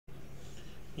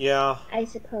Yeah. I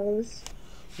suppose.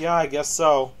 Yeah, I guess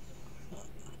so.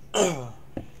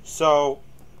 So,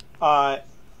 uh,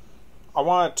 I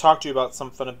want to talk to you about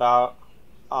something about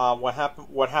what happened.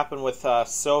 What happened with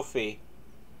Sophie,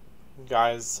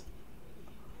 guys,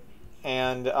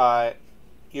 and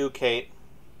you, Kate.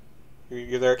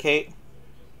 You're there, Kate.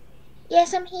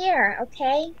 Yes, I'm here,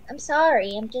 okay? I'm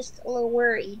sorry, I'm just a little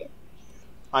worried.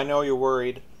 I know you're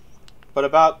worried, but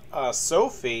about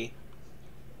Sophie,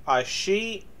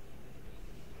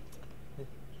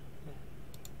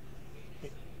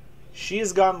 she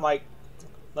has gotten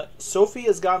Sophie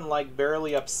has gotten like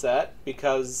barely upset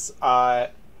because Why?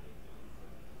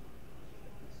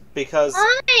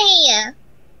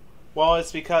 well,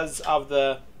 it's because of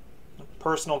the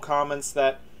personal comments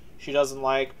that she doesn't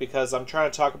like. Because I'm trying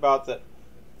to talk about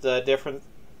the different.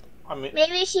 I mean,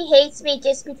 Maybe she hates me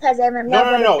just because I'm in no, love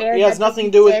no, no, with a no. bear It has that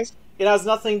nothing to doesn't do with. exist. It has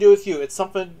nothing to do with you. It's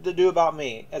something to do about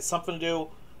me. It's something to do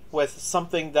with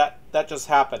something that just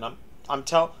happened. I'm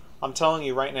telling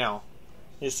you right now.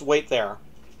 Just wait there.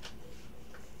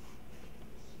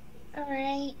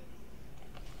 Alright.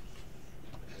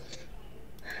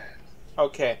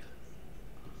 Okay.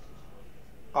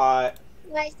 Uh.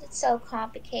 Why is it so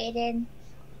complicated?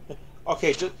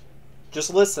 Okay.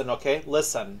 Just listen. Okay.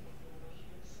 Listen.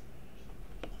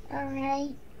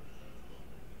 Alright.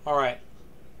 All right.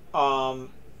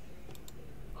 Um.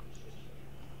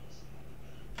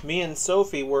 Me and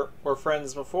Sophie were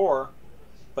friends before,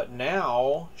 but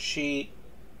now she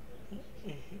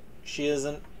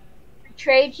isn't.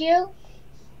 Betrayed you?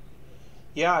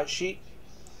 Yeah,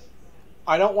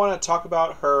 I don't want to talk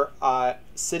about her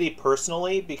city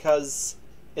personally because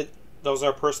it those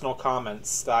are personal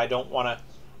comments that I don't want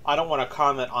to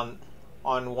comment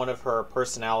on one of her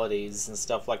personalities and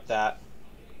stuff like that.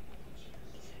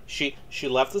 She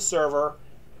left the server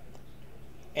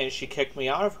and she kicked me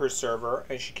out of her server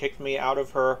and she kicked me out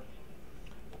of uh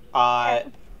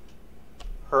Oh.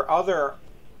 her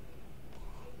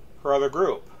other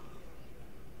group.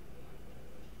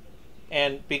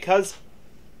 And because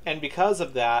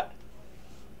of that,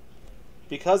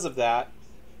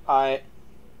 I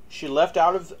she left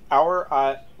out of our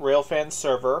Railfan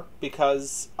server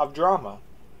because of drama.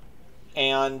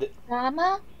 And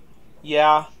Drama?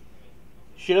 yeah,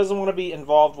 she doesn't want to be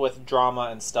involved with drama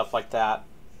and stuff like that.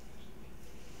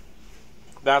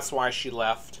 That's why she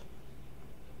left.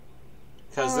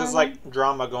 Because there's Um, like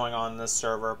drama going on in this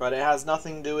server, but it has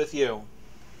nothing to do with you.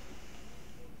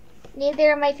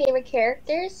 Neither are my favorite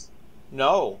characters.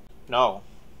 No, no.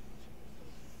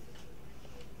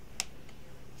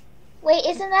 Wait,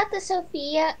 isn't that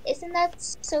Sophia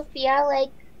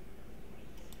like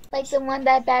the one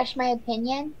that bashed my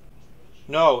opinion?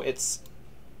 No, it's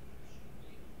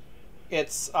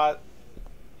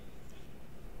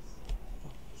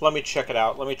let me check it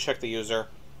out. Let me check the user.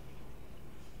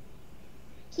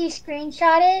 He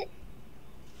screenshot it?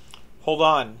 Hold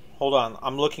on. Hold on.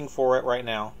 I'm looking for it right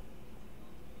now.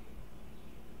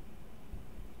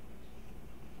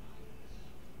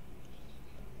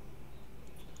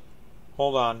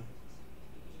 Hold on.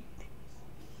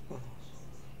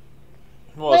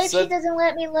 Well, it What if she said doesn't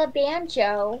let me love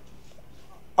Banjo?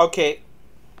 okay.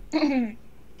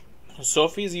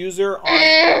 Sophie's user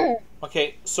on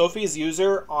Sophie's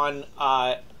user on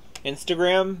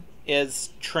Instagram is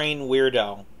Train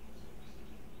Weirdo.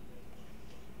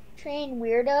 Train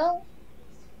weirdo?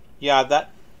 Yeah,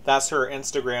 that's her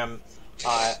Instagram.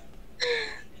 Uh,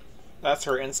 that's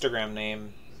her Instagram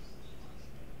name.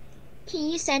 Can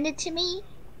you send it to me?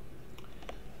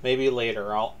 Maybe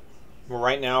later. I'll.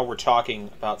 Right now, we're talking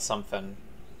about something.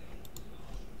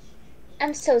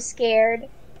 I'm so scared.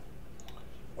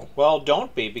 Well,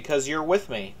 don't be because you're with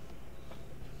me.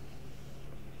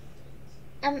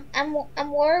 I'm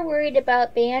more worried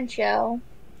about Banjo.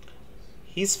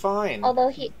 He's fine. Although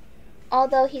he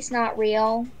although he's not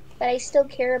real, but I still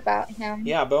care about him.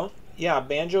 Yeah,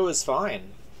 Banjo is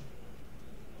fine.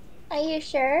 Are you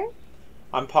sure?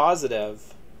 I'm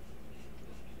positive.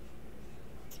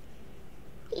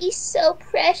 He's so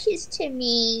precious to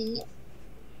me.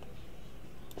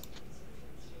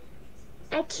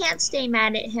 I can't stay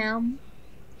mad at him.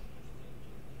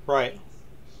 Right.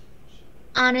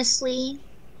 Honestly,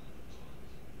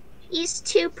 he's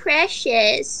too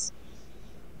precious.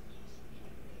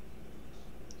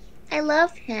 I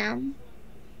love him.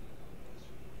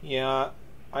 Yeah,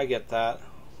 I get that.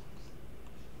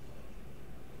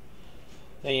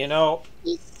 And you know,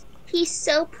 He's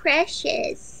so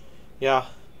precious. yeah.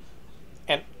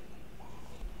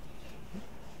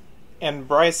 And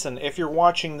Bryson, if you're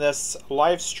watching this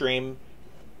live stream,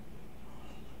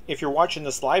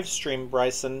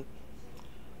 Bryson,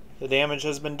 The damage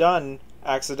has been done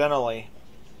accidentally.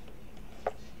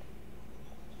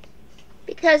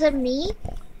 Because of me?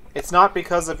 It's not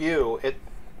because of you.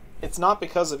 It's not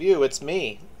because of you. It's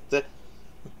me. The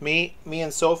me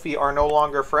and Sophie are no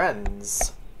longer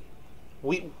friends.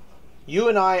 We, you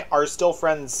and I are still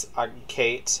friends,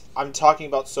 Kate. I'm talking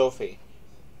about Sophie.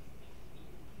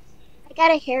 I got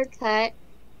a haircut.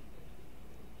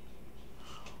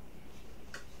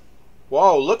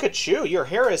 Whoa, look at you. Your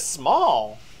hair is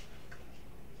small.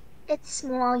 It's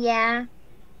small, yeah.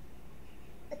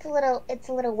 It's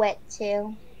a little wet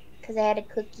too. Because I had a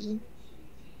cookie.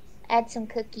 I had some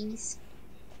cookies.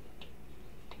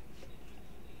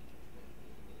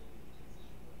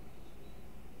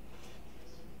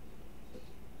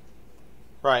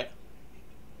 Right.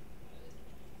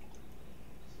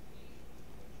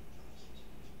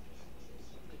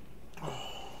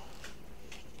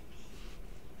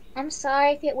 I'm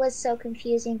sorry if it was so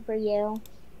confusing for you.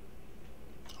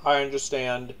 I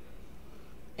understand.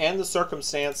 And the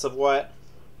circumstance of what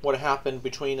happened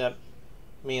between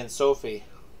me and Sophie.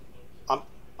 I'm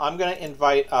I'm gonna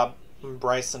invite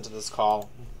Bryce into this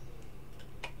call.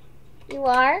 You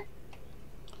are?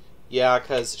 Yeah,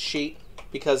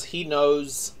 because he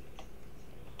knows.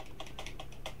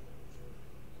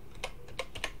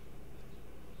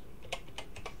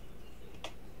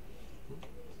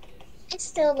 I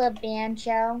still love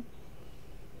Banjo.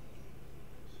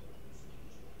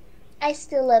 I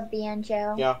still love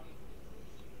Banjo. Yeah,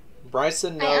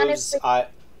 Bryson I knows. honestly I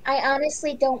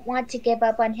honestly don't want to give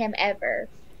up on him ever.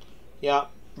 Yeah,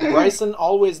 Bryson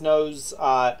always knows.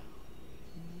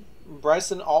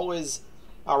 Bryson always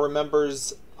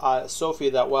remembers Sophie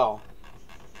that well.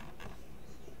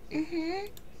 Mhm.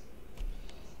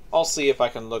 I'll see if I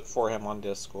can look for him on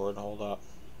Discord. Hold up.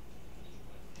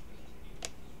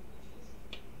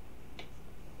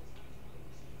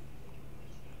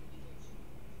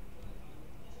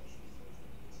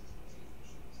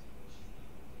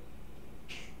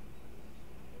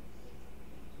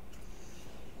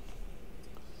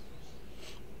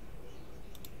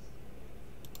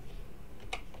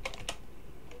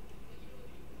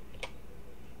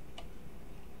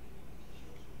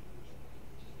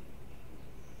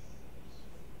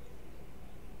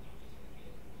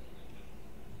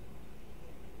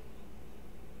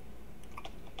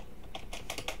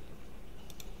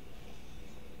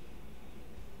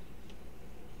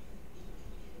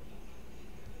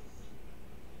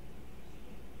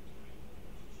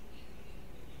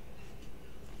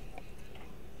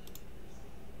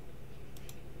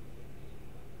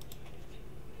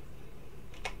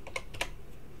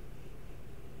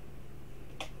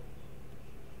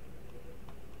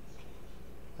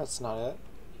 That's not it.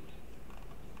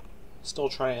 Still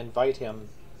trying to invite him.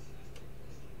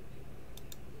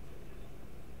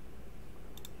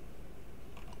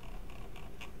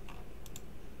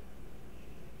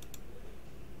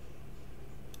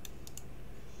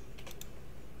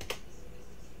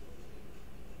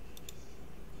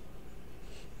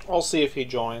 I'll see if he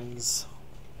joins.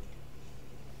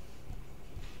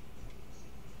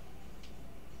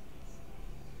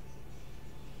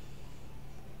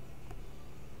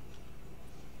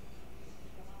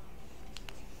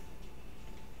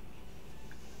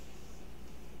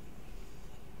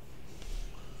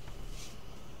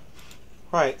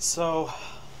 Right, so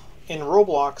in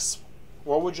Roblox,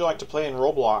 what would you like to play in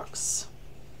Roblox?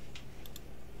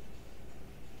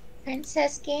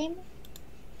 Princess game?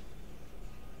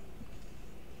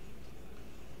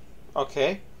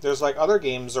 Okay, there's like other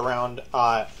games around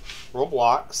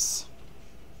Roblox.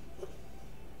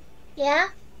 Yeah?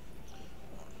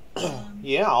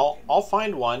 Yeah, I'll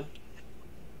find one.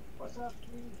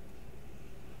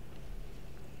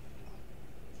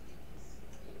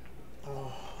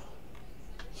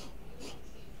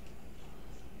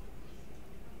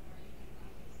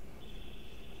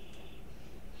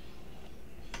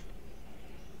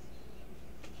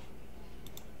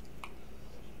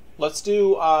 Let's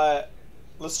do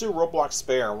Roblox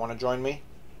Spare. Want to join me?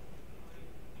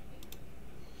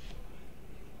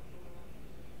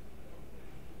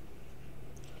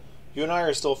 You and I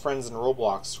are still friends in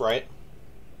Roblox, right?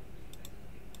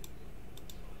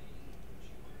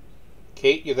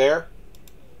 Kate, you there?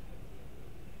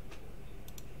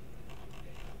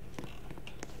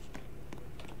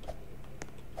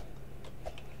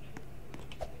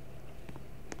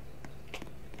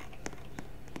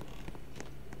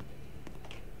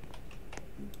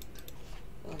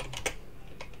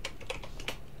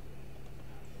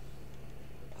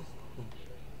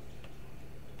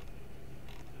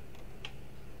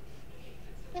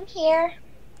 I'm here.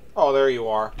 Oh, there you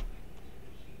are.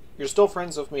 You're still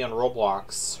friends with me on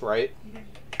Roblox, right?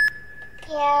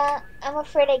 Yeah, I'm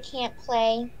afraid I can't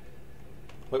play.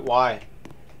 Wait, why?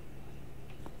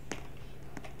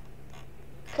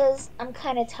 Because I'm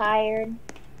kind of tired.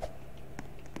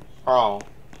 Oh.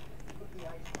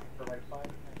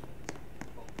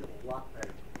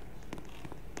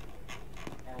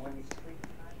 And when you sleep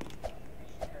tonight,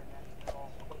 make sure that's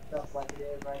all hooked up like it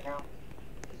is right now.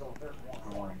 It'll hurt more in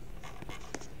the morning.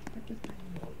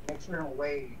 Make sure and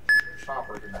weigh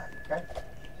proper tonight, okay?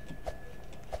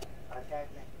 I've had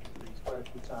injuries quite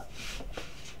a few times.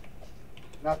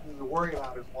 Nothing to worry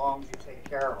about as long as you take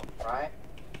care of them, right?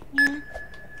 Yeah.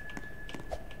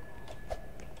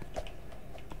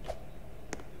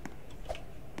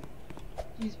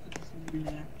 Please put this in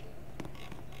there.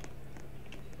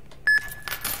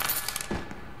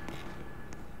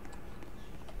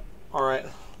 Alright.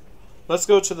 Let's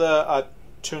go to the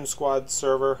Toon Squad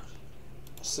server.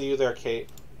 See you there, Kate.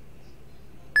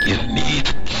 Give me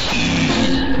the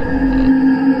keys.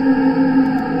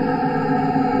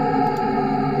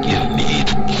 Give me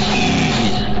the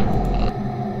keys.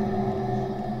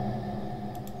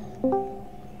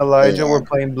 Elijah were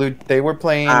playing blue. They were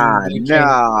playing. Blue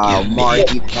no, Mark,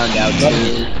 you found out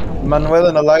too. Manuel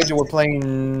and Elijah were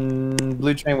playing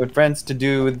Blue Train with friends to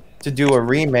do a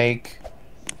remake.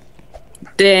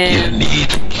 Damn.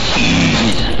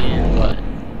 What?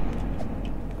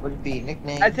 Would be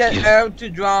nickname. I said L to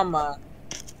drama.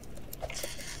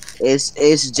 It's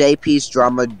JP's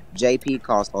drama. JP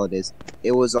caused all this.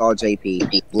 It was all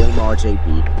JP. Blame all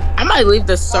JP. I might leave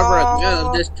the server again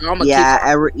if this drama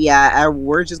keeps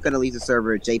We're just gonna leave the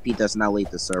server. JP does not leave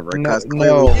the server No, because no.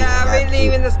 clearly Yeah, we're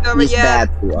leaving the server. he's Yeah,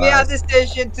 bad to we have us. the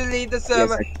decision to leave the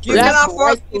server. Yes, You That's cannot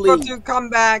force people rightfully. to come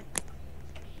back.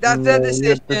 That's No, the you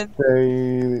have to decision. stay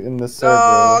in the No,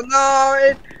 server. no,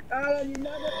 it. You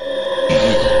never.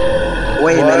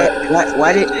 Wait a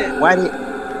What? minute. Why did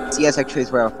CS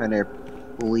Actress Rail Offender?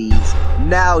 Please.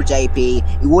 No, JP.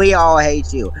 We all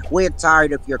hate you. We're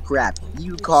tired of your crap.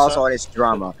 You cause all this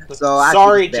drama. So I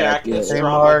Sorry, think it's a bad Jack. idea. It's Hey,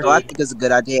 drama, Mark. So I dude. think it's a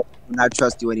good idea. I not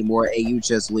trust you anymore, and you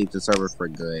just leave the server for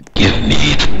good. Give me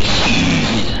the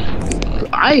keys.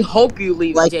 I hope you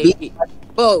leave Like, JP.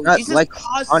 Bro, Not you just like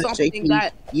caused on something JP.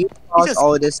 that You caused just-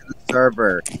 all of this in the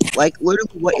server. Like,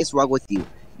 literally, what is wrong with you?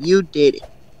 You did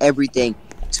everything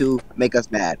to make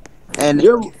us mad. And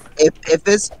if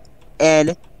it's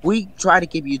and we try to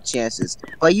give you chances,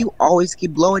 but you always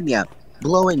keep blowing them.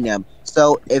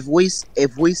 So if we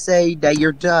say that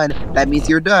you're done, that means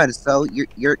you're done. So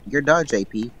you're done,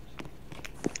 JP.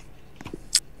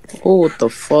 Oh, what the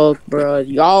fuck, bro?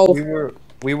 Y'all.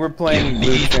 We were playing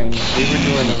Blue Train. We were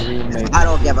doing a remake. I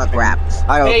don't give a crap.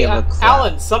 I don't Hey, give a crap.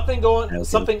 Alan, something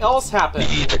else happened.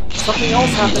 Something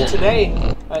else happened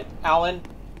today, Alan.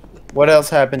 What else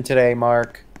happened today,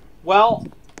 Mark? Well,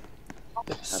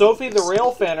 Sophie the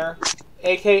Rail Fanner,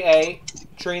 aka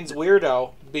Train's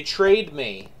Weirdo, betrayed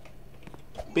me.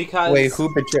 Because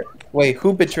Wait,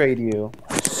 who betrayed you?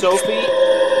 Sophie,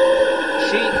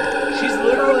 she's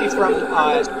literally from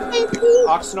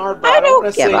Oxnard, but I don't want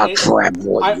to say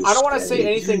I don't want to say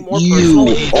anything more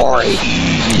personally. You are a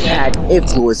bad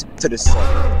influence to the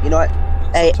server. You know what?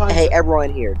 Sometimes Hey, everyone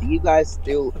here. Do you guys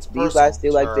still It's like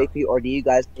personal, sir. JP, or do you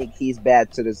guys think he's bad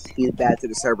to the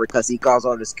server because he caused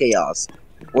all this chaos?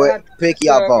 What? Pick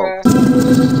y'all vote.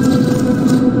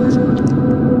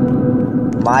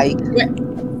 Mike,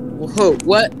 Whoa,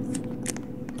 what?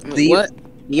 do you, What?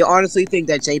 do you honestly think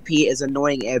that JP is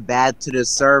annoying and bad to the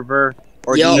server,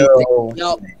 or Yo. do you think?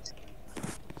 No.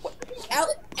 Yo.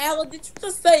 Alan, did you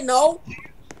just say no?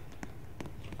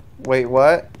 Wait,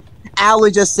 what?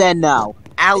 Alan just said no.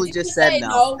 Alan Did you just said say no.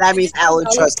 no? That Did means you say Alan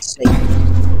no? trusts JP.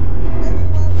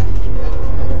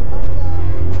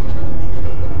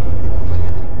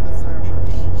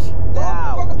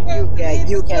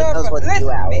 You can't tell us what to do,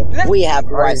 Alan. We have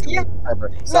the rights to the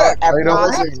server. So Look, everyone I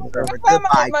listen to the server.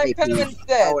 Goodbye, my JP. parents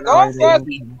said, Oh, no, don't I force didn't.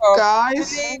 people Guys?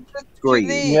 to leave. Screw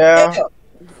you. Yeah,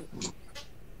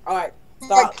 Alright,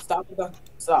 stop.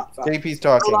 JP's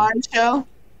talking. Elijah?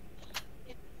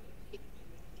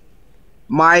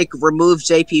 Mike, remove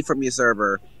JP from your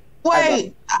server.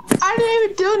 Wait, I didn't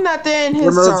even do nothing in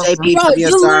his Remove server. JP Bro, from your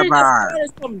you literally server.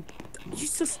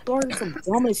 just started some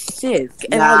dumb as shit.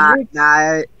 And Nah,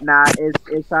 I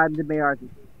it's time to make our.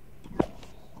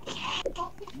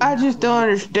 I just don't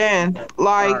understand.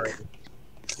 Like, Sorry.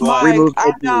 Mike, Remove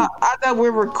I JP. thought we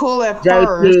were cool at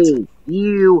first. JP,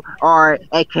 you are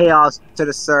a chaos to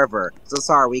the server. So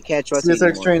sorry, we can't trust you CSX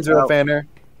anymore. Trains So, Real Fanner.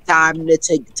 time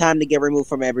to get removed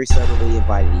from every server we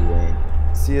invited you in.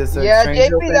 CSX Yeah, Trains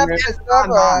JP Real left Fanner. the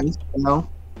server. No.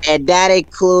 And that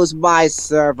includes my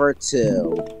server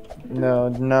too. No,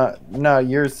 not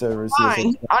your server,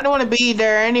 Fine. CSX. I don't want to be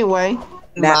there anyway.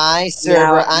 Now- My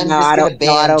server, I'm no, just I gonna don't.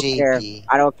 No, I ban don't care. JP.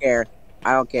 I don't care.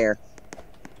 I don't care.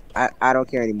 I don't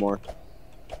care anymore.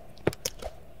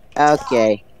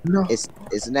 Okay, No. it's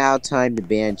now time to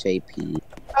ban JP.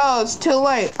 Oh, it's too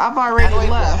late. I've How already do I,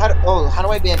 left. how do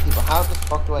I ban people? How the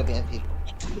fuck do I ban people?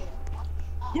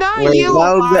 Not Wait, you go,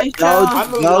 on my show. I'm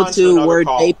moving go on to to another where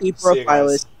call. JP See you profile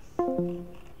guys. is.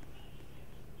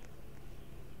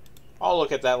 I'll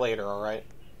look at that later, alright?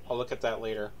 I'll look at that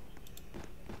later.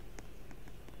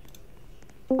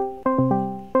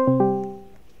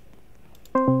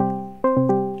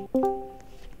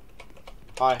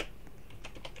 Hi.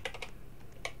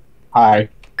 Hi.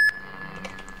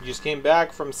 You just came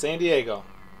back from San Diego.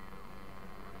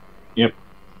 Yep.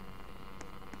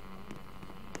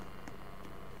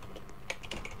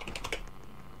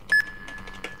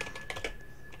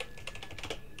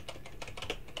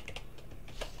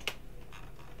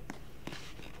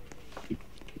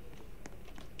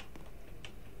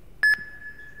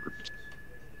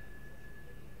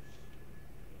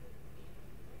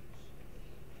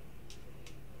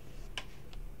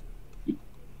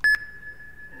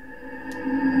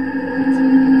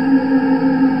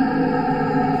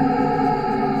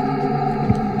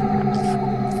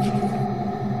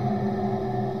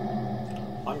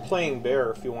 I'm playing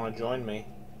Bear if you want to join me.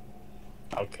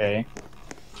 Okay.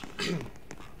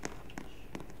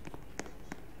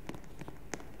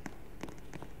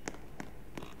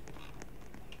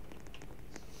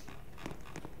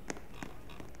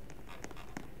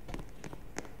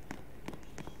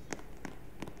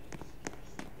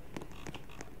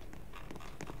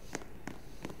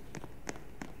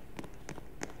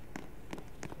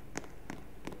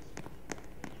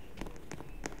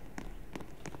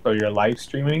 So you're live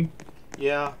streaming?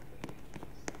 Yeah.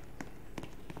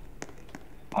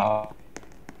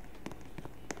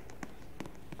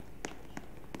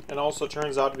 It also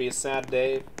turns out to be a sad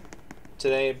day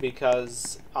today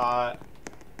because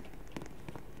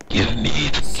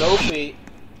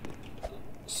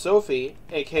Sophie,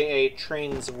 aka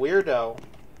Train's Weirdo,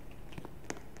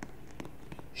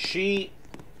 she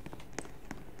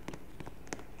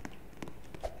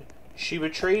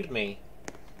betrayed me.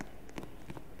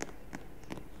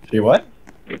 She what?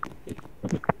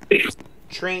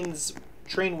 Train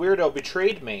Weirdo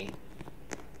betrayed me.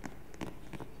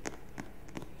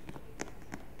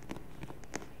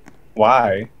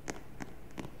 Why?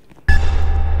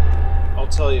 I'll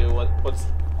tell you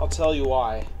I'll tell you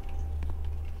why.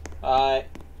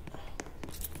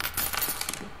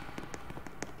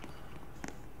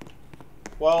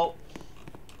 Well,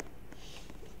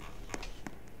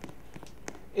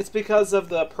 it's because of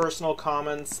the personal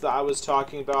comments that I was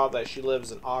talking about, that she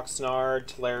lives in Oxnard,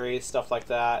 Tulare, stuff like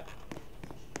that.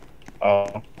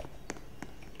 Oh.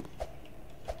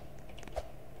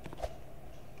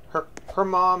 Her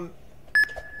mom...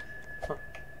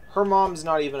 Her mom's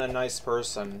not even a nice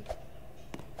person.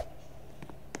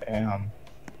 Damn.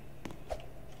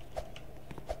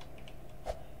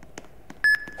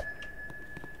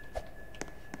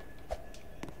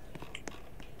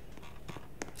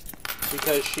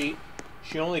 Because she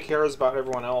only cares about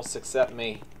everyone else except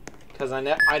me. Because I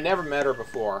never met her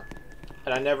before.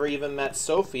 And I never even met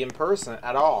Sophie in person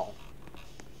at all.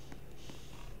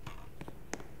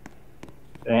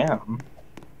 Damn.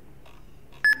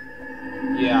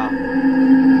 Yeah.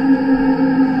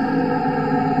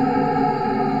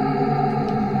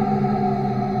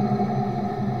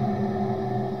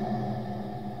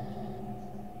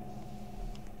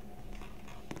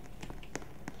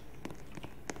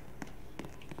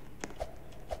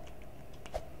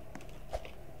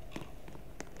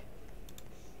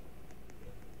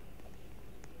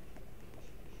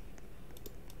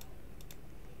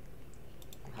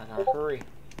 I gotta hurry.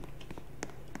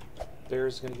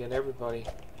 Bear's gonna get everybody.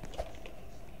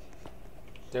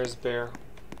 There's Bear.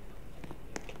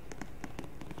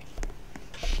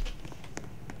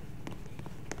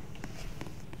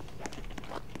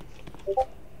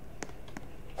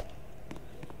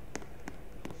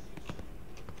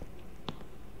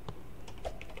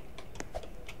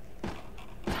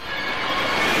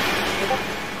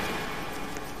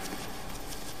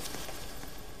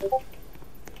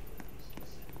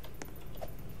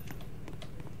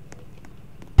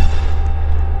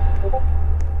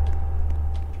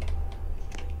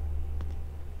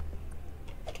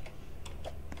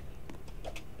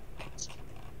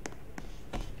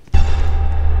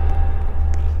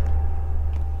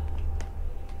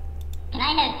 Can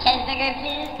I have cheeseburger,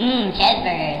 please?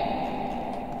 Cheeseburgers.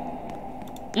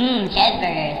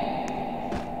 Cheeseburgers.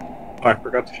 Oh, I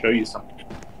forgot to show you something.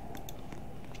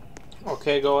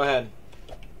 Okay, go ahead.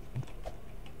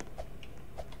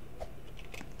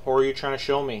 Or are you trying to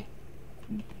show me?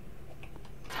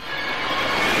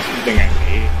 Something I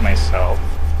made myself.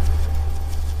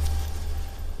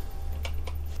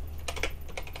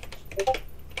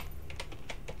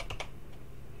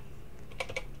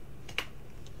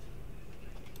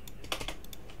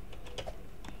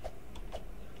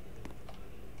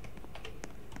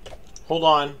 Hold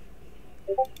on.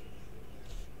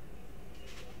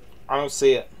 I don't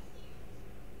see it.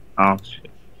 Oh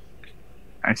shit.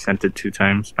 I sent it 2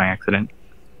 times by accident.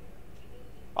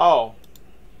 Oh.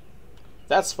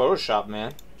 That's Photoshop,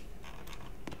 man.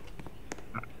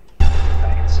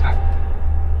 Thanks.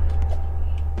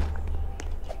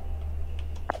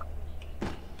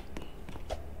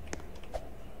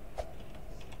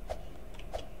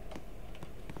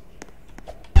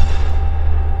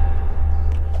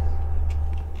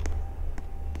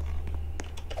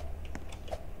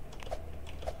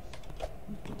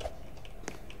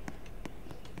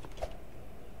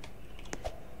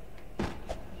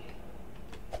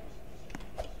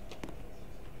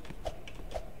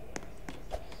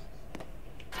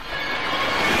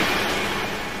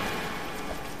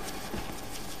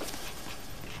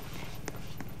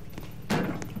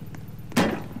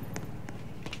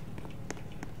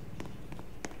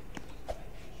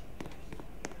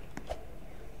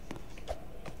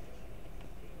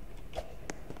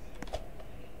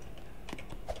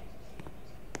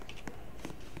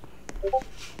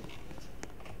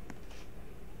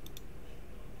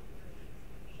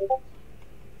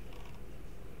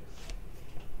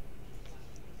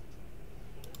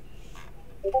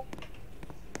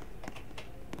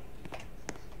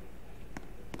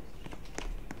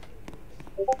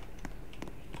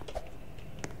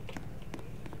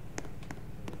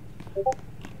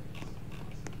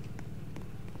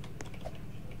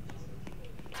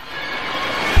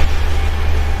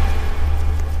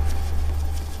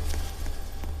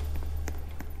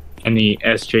 Any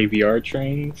SJVR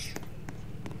trains?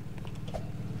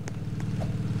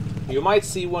 You might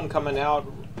see one coming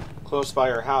out close by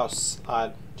your house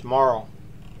tomorrow.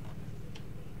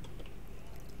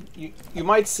 You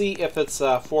might see if it's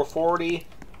 440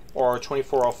 or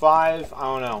 2405. I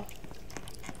don't know.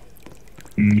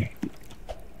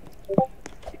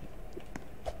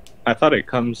 I thought it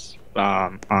comes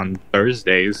on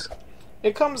Thursdays.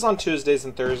 It comes on Tuesdays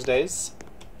and Thursdays.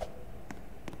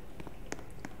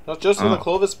 Not just for the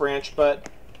Clovis branch, but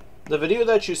the video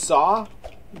that you saw,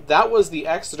 that was the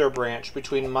Exeter branch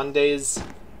between Mondays,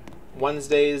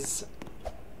 Wednesdays,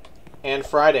 and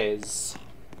Fridays.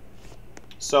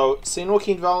 So, San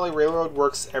Joaquin Valley Railroad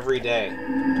works every day.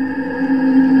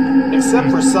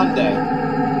 Except for Sunday.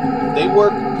 They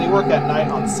work at night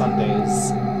on Sundays.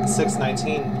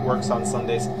 619 works on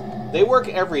Sundays. They work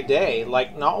every day,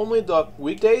 like not only the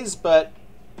weekdays, but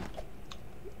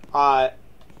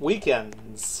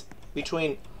weekends.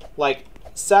 Between like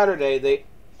Saturday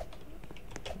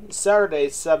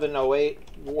 708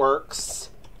 works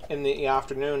in the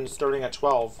afternoon starting at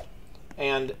 12.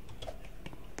 And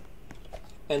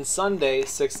Sunday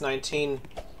 619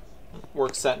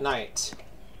 works at night.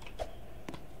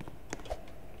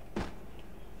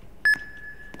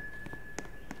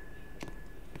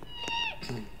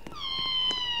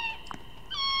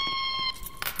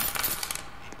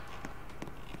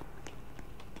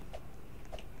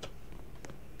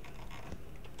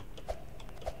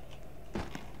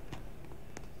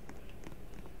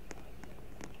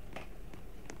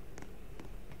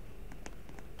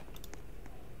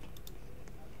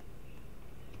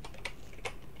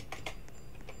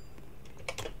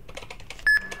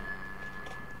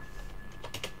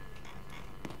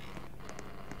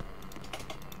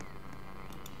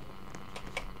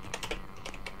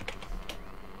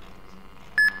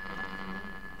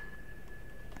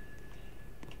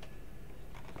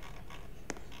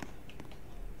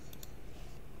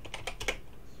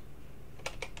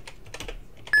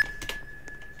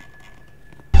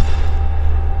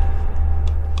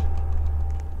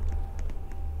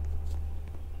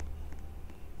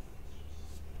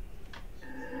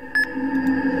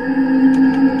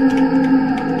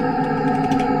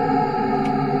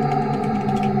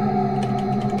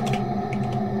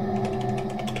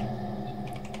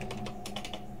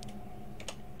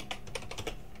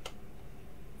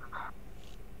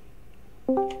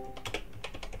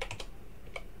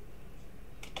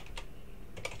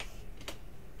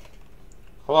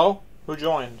 Hello? Who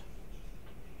joined?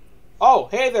 Oh,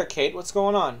 hey there, Kate. What's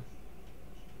going on?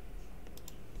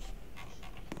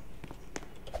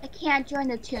 I can't join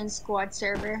the Toon Squad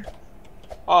server.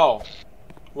 Oh,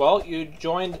 well, you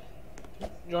joined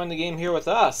join the game here with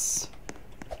us.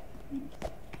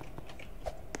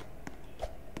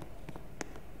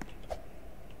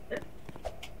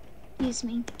 Excuse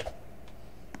me.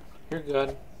 You're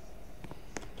good.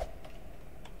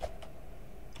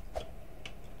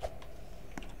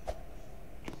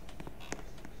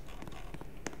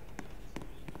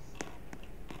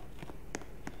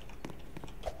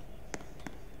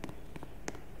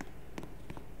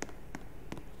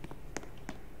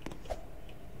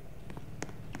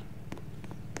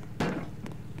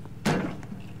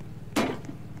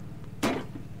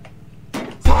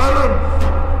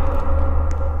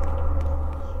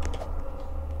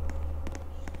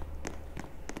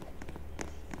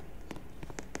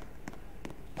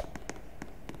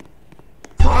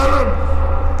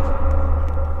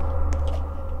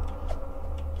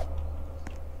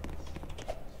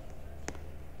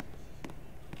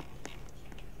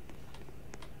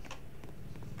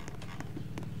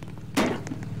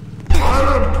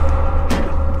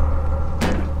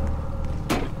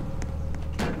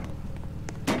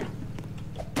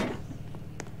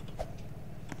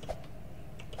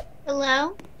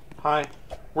 Hello? Hi.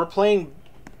 We're playing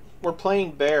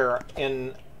Bear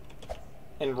in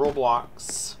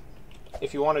Roblox.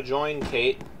 If you want to join,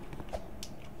 Kate.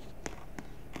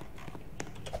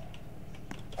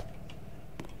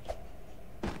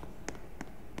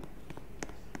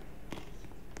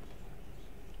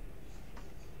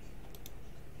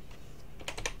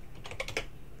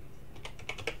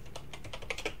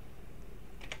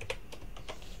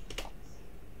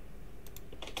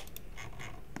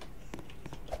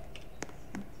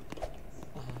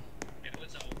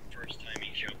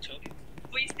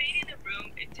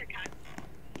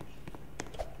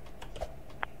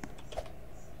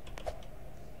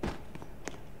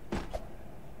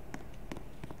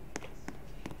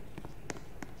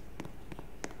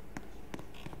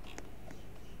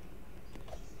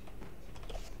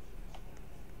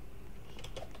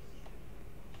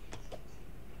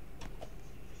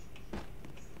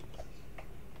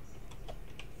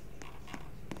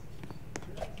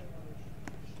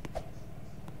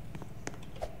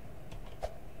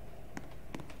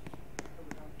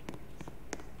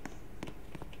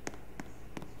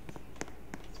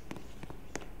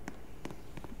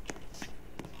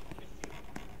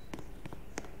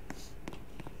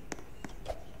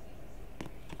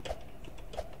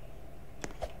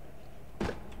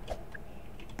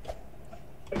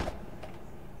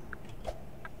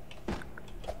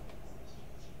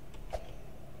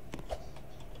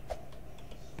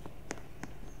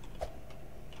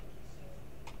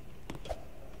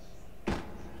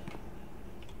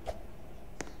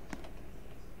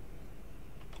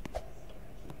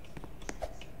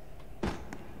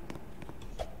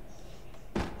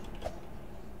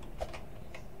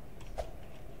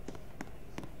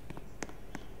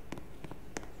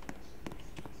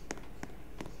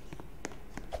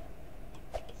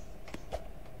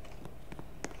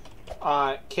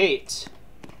 Kate.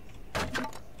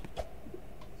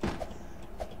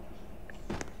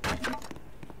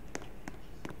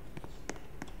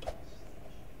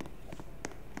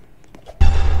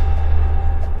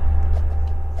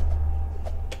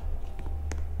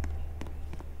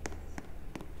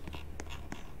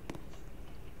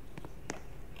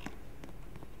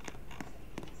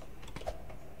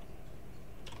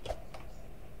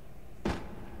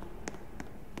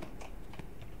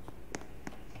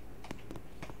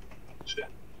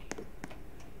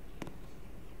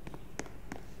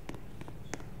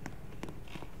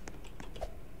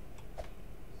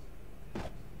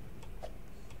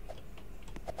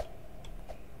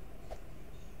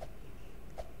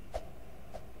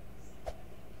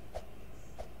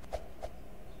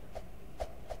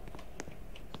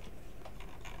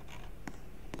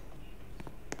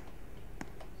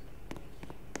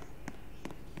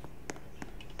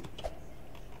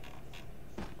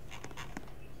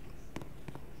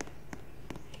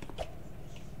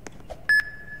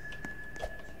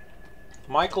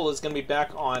 Michael is going to be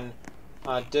back on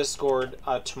Discord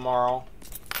tomorrow.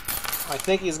 I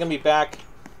think he's going to be back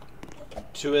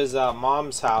to his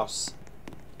mom's house.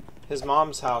 His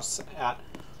mom's house at,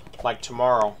 like,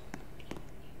 tomorrow.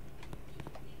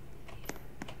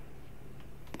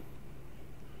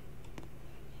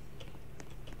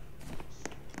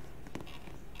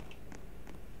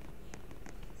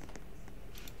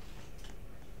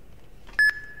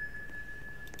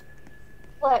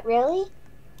 What, really?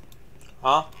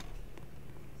 Huh?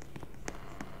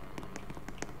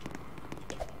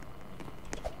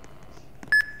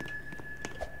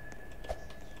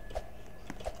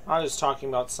 I was talking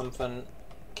about something,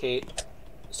 Kate.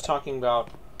 I was talking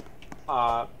about,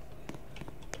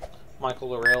 Michael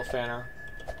the Rail Fanner.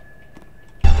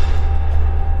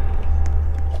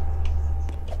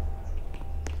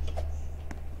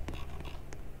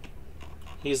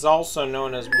 He's also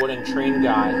known as Wooden Train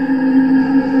Guy.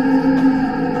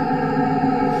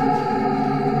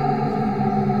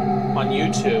 On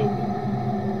YouTube.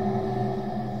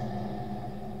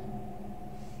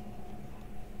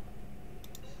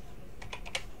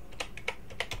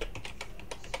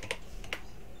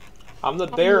 I'm the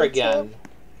bear again.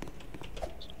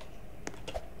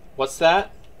 What's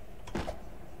that?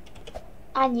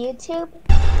 On YouTube?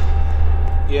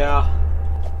 Yeah.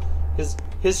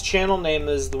 His channel name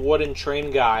is the Wooden Train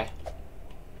Guy.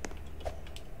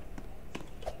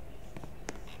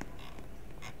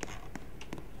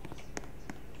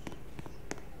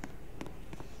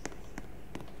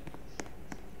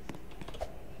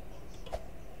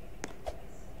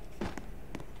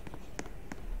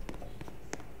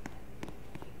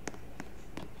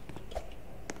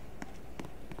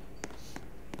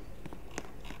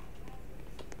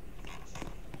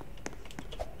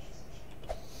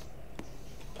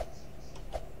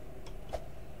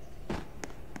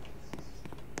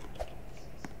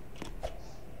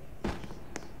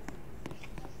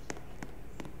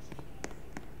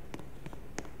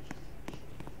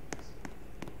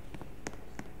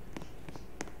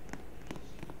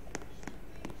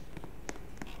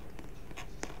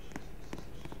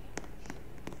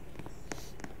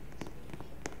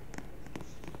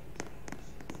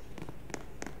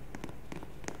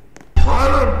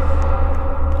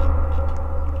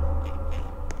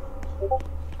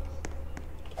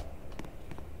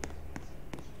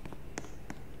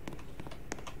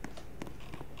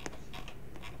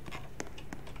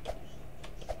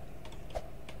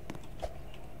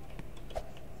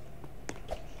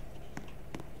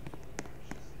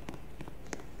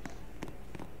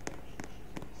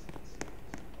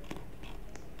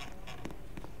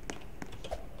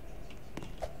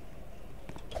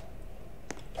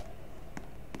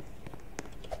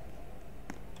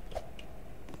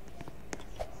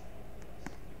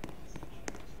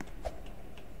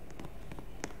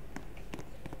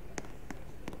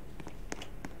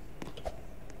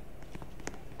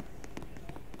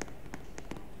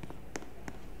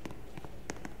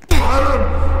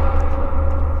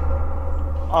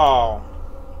 Oh.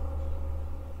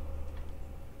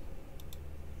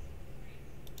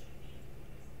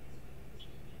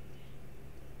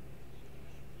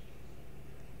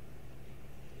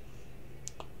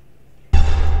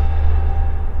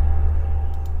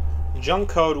 Junk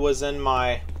code was in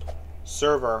my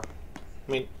server.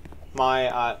 I mean,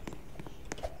 my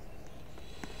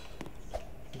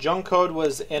junk code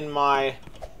was in my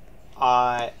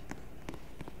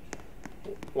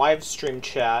live stream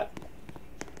chat.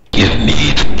 Give me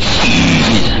the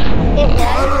keys. It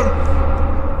was?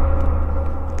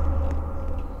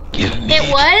 Give me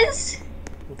It was?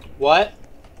 What?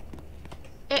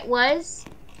 It was?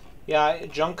 Yeah,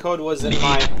 junk code was in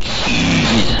my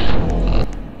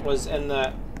was in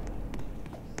the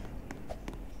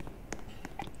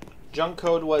junk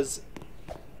code was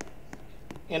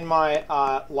in my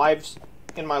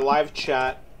live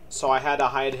chat, so I had to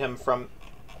hide him from.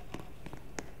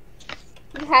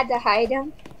 You had to hide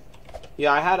him?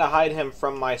 Yeah, I had to hide him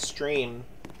from my stream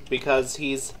because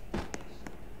he's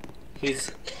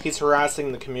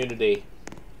harassing the community.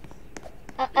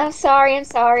 I'm sorry, I'm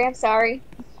sorry, I'm sorry.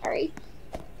 I'm sorry.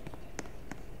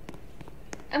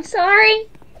 I'm sorry.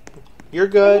 You're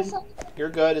good. You're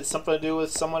good. It's something to do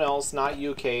with someone else, not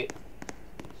you, Kate.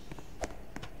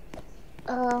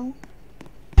 Um.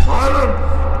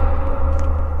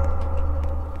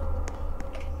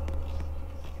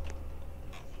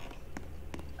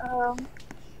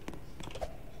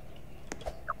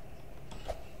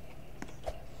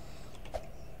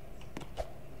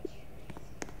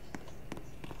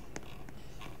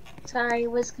 Sorry,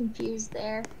 was confused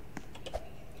there.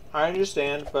 I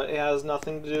understand, but it has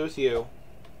nothing to do with you.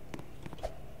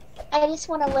 I just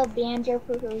want to love Banjo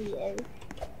for who he is.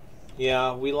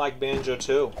 Yeah, we like Banjo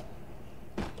too.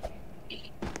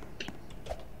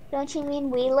 Don't you mean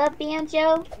we love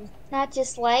Banjo? Not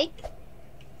just like?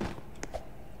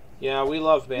 Yeah, we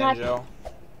love Banjo.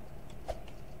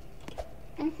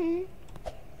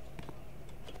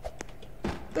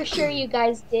 For sure you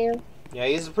guys do. Yeah,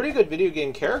 he's a pretty good video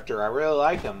game character. I really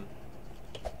like him.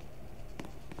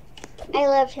 I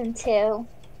love him too.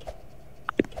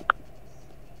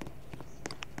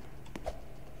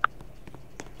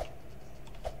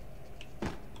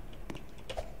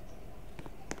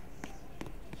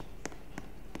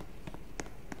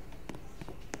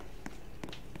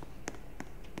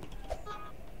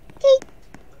 Kate.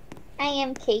 I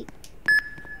am Kate.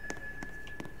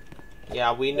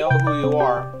 Yeah, we know who you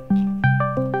are.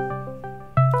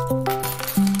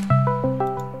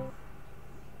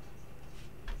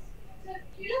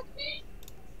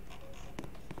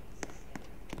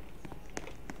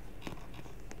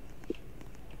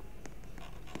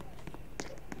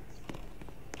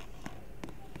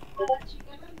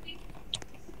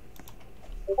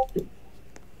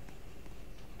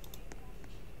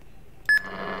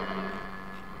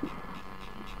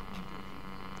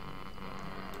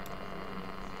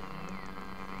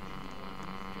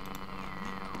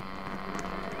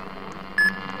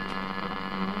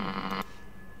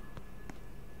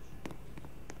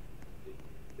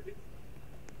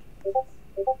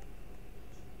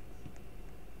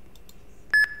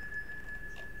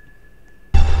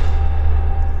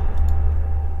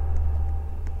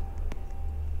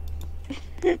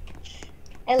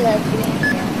 I love you.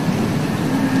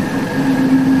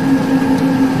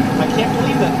 I can't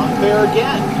believe that I'm there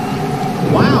again.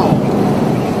 Wow.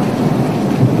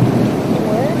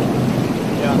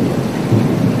 Yeah.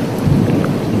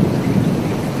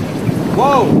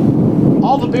 Whoa!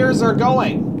 All the bears are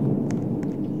going.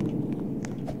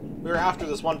 We're after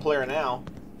this one player now.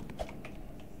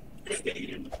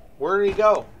 Where did he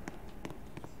go?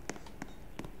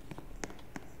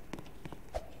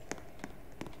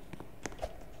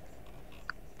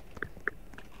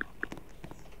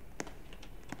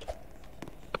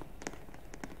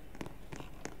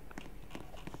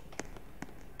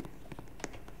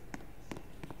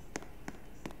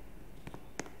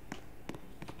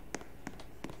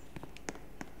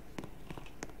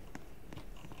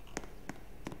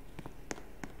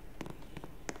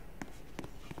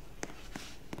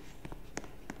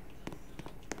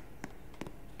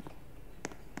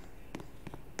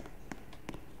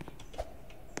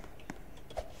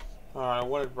 Alright,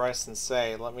 what did Bryson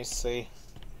say? Let me see.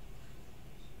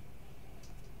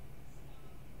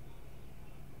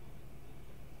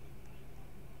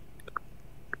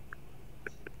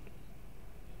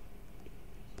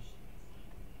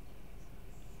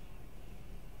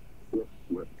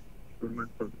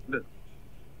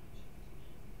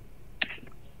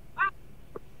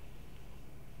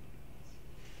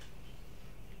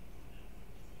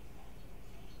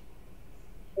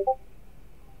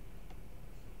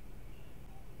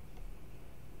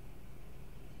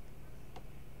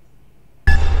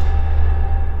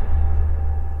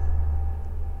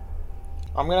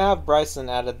 I'm gonna have Bryson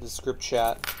added to this group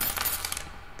chat.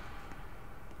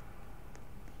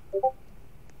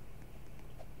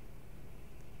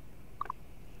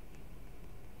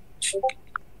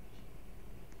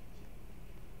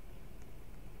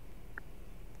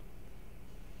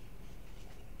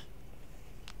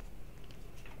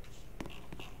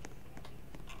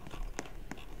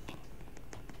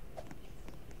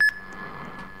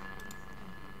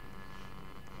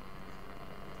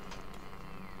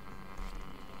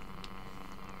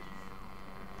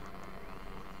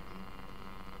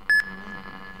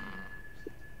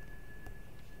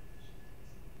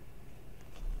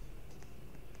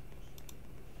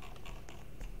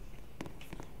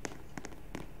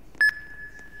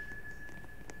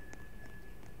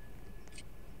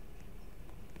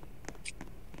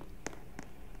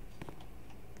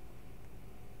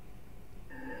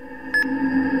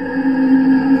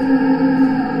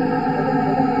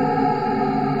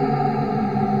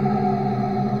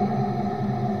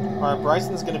 Alright,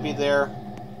 Bryson's gonna be there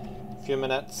in a few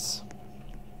minutes.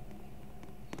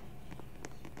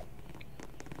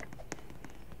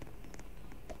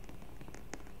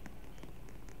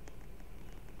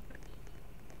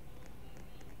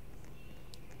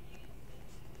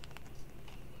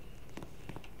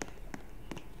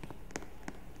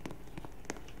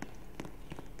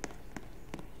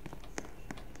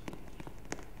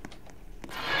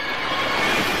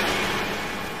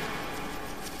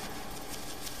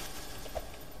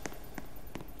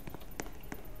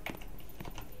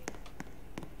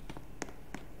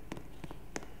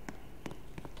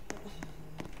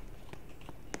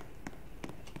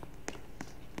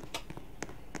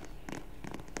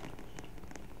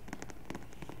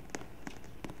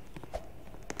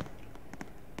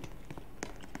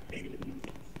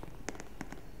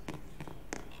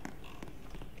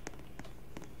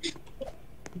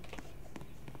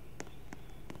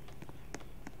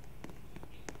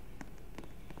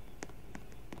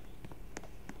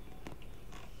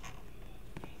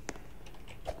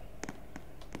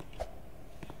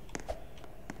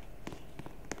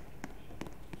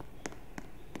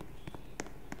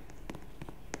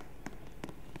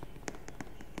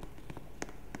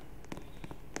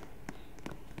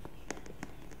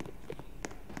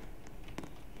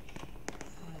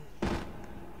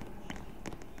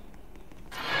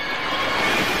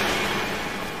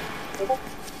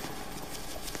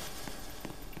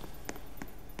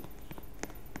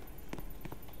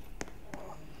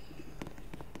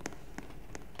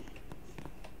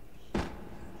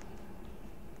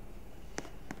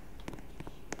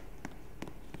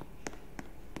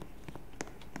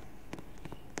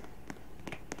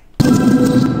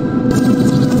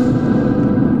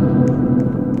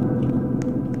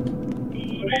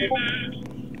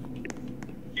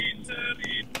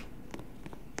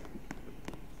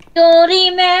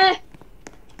 Dorime!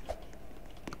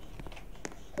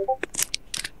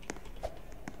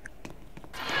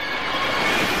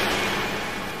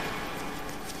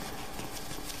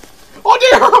 Oh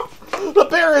dear! The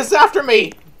bear is after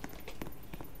me!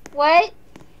 What?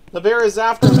 The bear is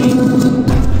after me.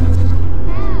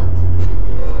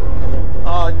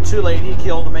 Too late, he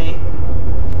killed me.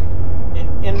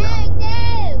 No!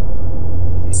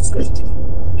 It's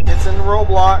in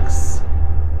Roblox.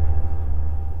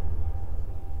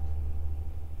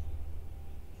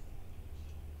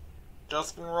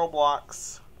 Just in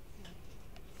Roblox.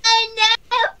 Oh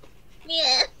no!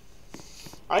 Yeah.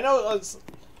 I know,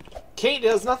 Kate,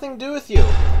 it has nothing to do with you.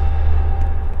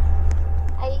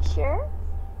 Are you sure?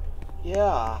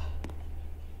 Yeah.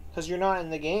 Because you're not in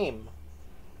the game.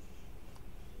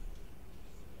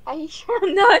 Are you sure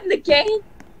I'm not in the game?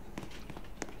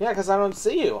 Yeah, because I don't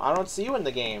see you. I don't see you in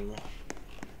the game.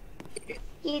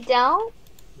 You don't?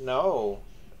 No.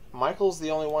 Michael's the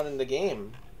only one in the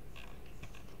game.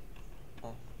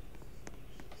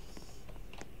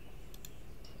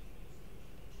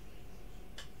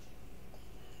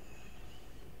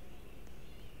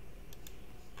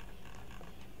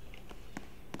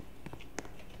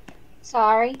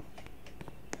 Sorry.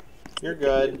 You're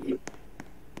good.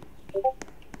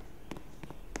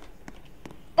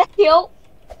 Help.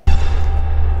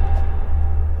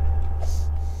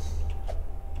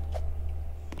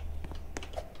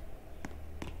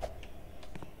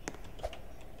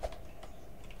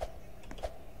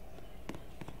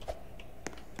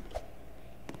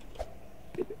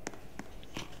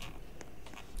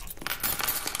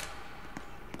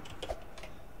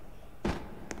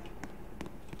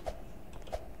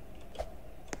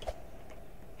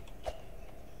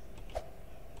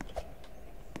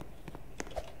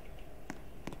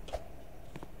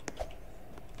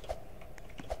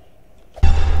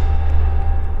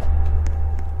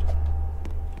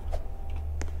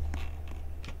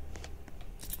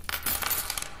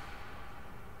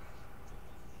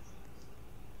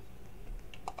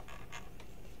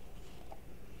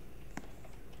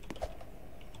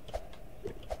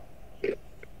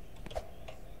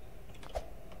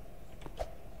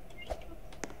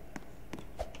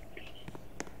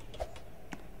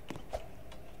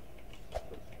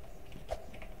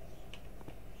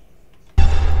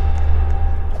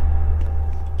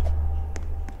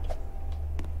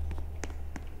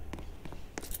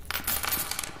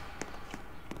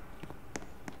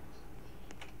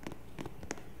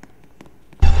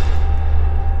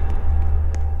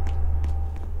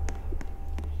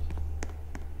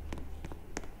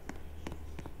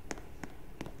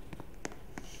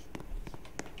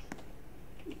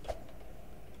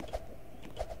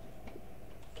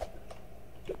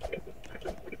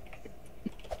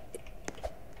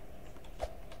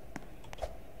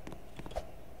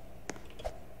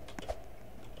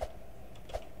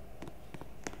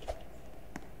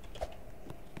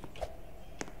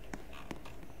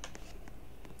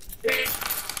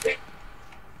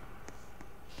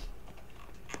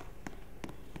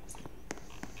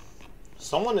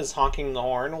 Someone is honking the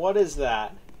horn. What is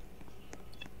that?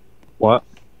 What?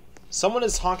 Someone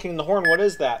is honking the horn. What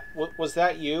is that? Was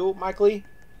that you, Mike Lee?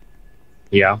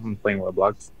 Yeah, I'm playing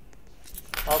Roblox.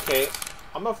 Okay.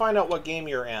 I'm gonna find out what game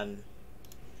you're in.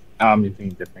 I'm using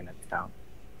a different account.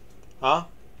 Huh?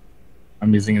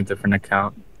 I'm using a different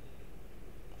account.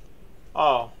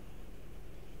 Oh.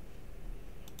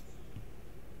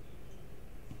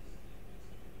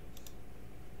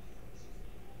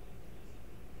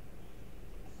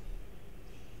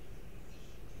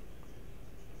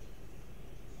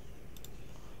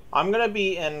 I'm gonna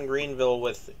be in Greenville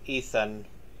with Ethan.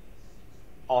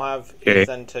 I'll have Okay.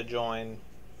 Ethan to join.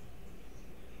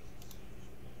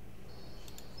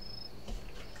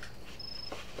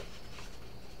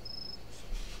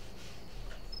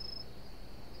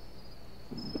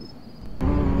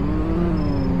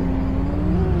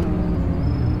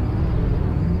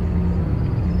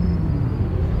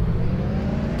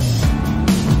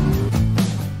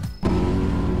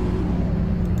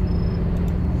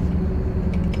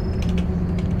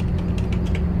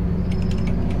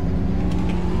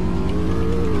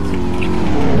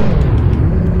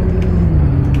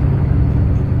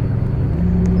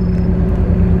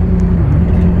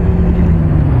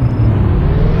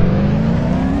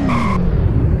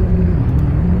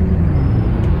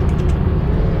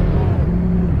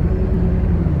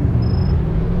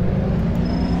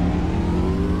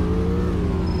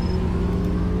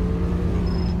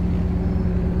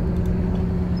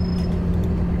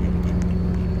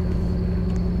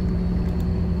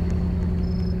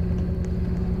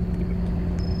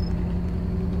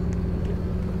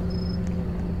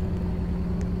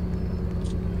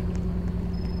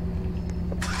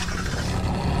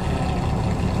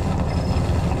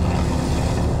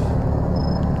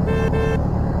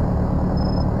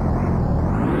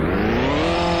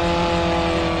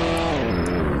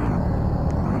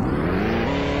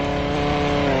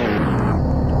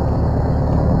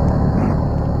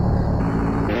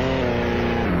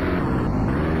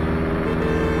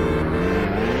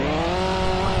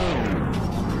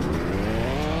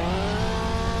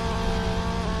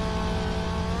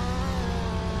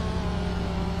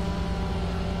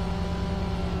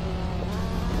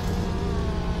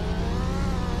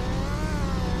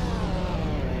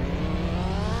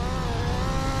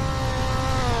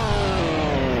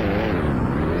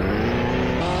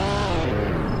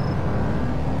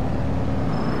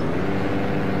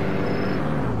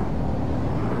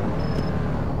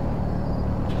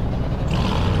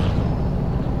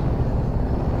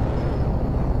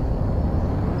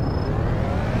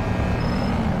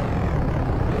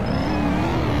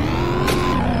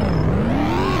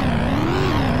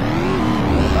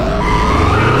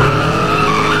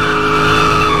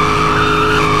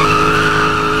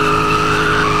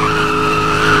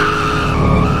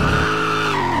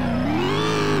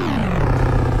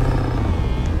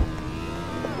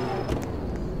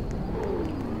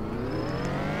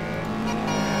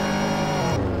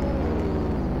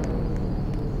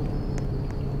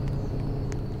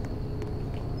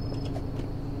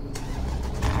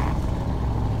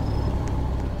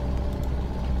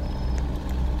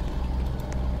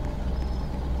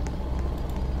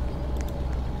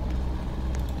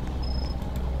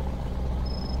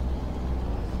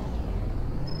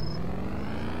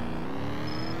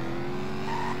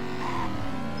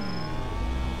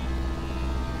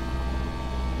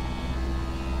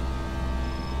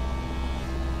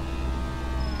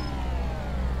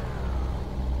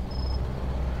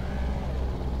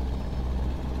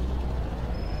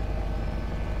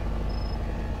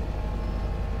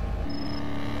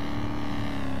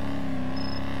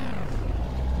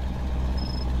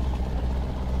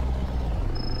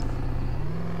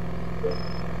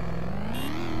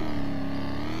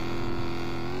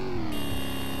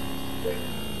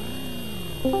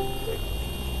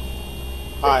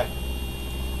 Hi.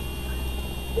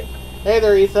 Hey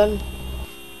there, Ethan.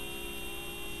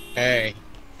 Hey.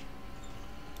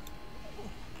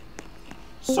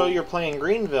 So you're playing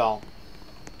Greenville.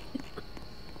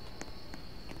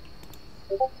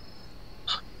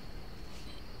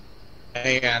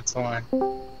 Hey, Antoine.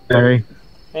 Hey,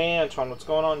 Hey, Antoine, what's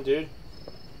going on, dude?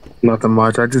 nothing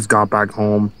much. I just got back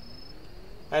home.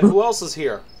 And who else is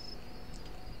here?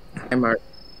 Hey, Mark.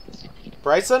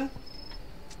 Bryson?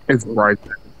 It's right.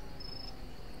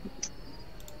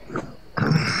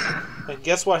 And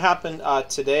guess what happened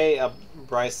today,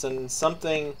 Bryson?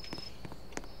 Something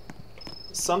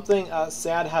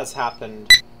sad has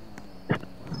happened.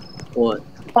 What?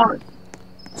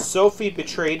 Sophie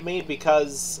betrayed me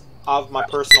because of my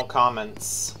personal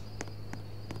comments.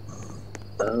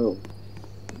 Oh.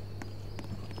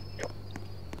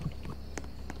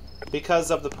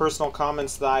 Because of the personal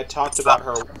comments that I talked about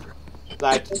her,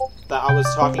 that I was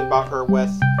talking about her with,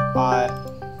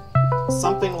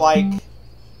 something like,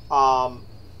 my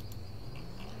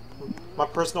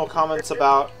personal comments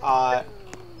about,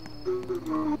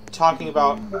 talking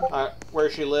about, where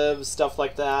she lives, stuff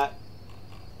like that,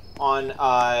 on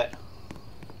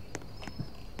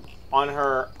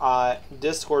her,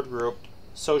 Discord group,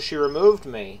 so she removed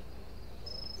me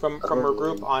from her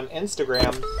group on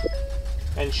Instagram,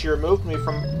 and she removed me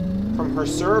from her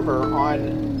server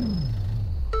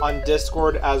on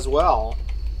Discord as well.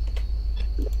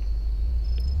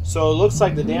 So it looks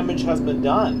like the damage has been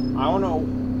done. I don't know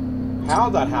how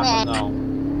that happened though.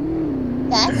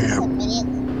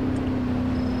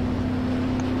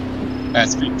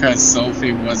 That's because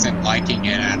Sophie wasn't liking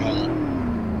it at all.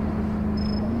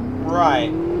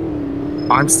 Right.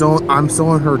 I'm still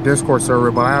in her Discord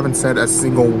server, but I haven't said a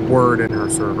single word in her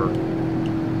server.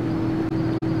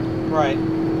 Right.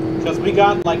 Because we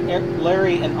got like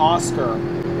Larry and Oscar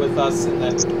with us, and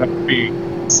then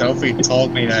Sophie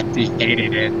told me that she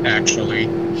hated it. Actually,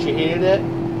 she hated it.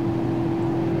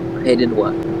 Hated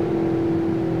what?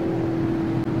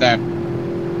 That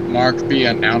Mark be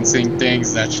announcing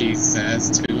things that she says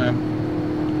to him.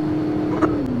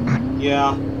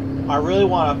 Yeah. I really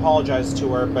want to apologize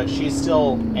to her, but she's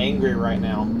still angry right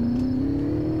now.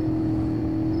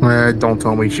 Don't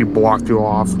tell me she blocked you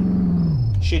off.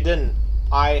 She didn't.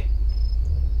 I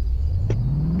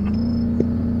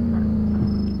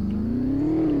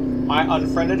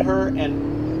unfriended her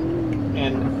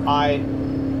and I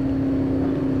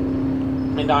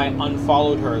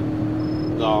unfollowed her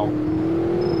though.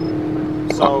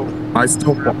 So I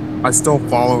still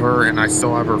follow her and I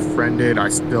still have her friended.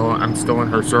 I'm still in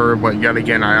her server, but yet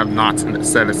again I have not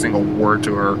said a single word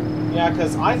to her. yeah,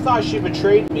 because I thought she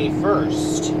betrayed me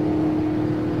first.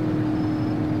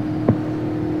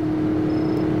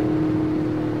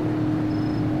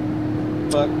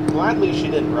 But gladly she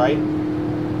didn't, right?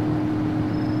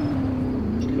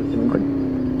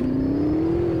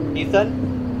 Ethan?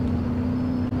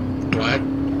 What?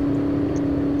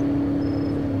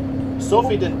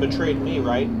 Sophie didn't betray me,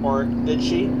 right? Or did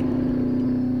she?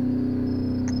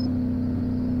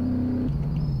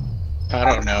 I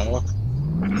don't know.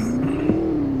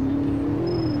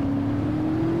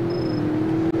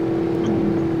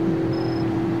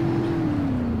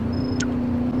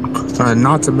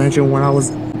 Not to mention when I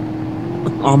was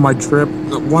on my trip,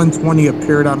 120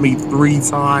 appeared at me 3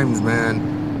 times, man.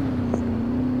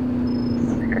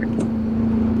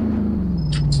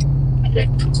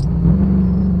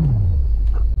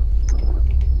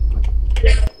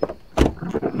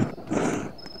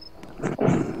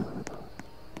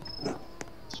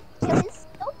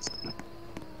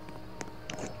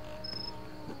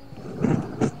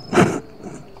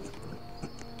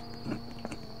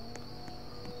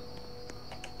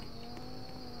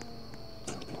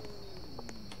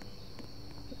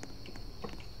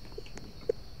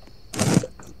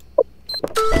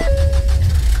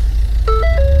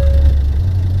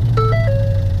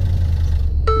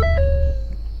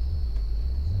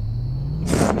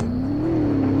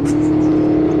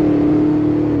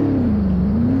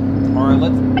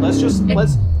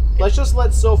 Let's just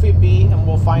let Sophie be, and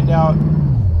we'll find out.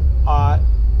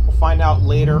 We'll find out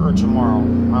later or tomorrow. I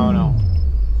don't know.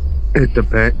 It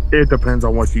depends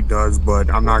on what she does, but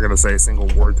I'm not gonna say a single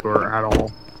word to her at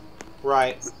all.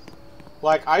 Right.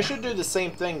 Like, I should do the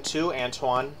same thing too,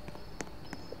 Antoine.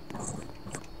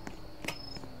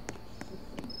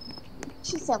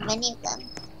 She's so many of them.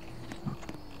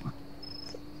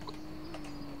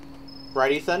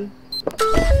 Right, Ethan?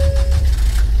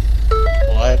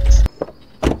 What?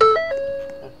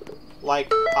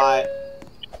 Like,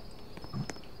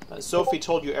 Sophie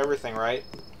told you everything, right?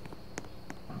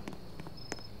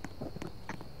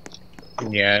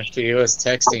 Yeah, she was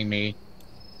texting me.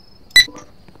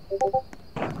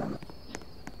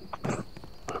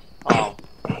 Oh.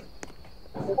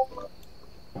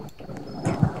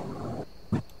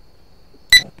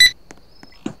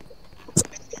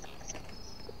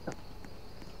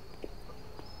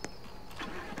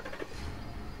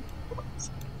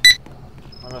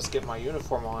 I must get my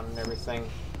uniform on and everything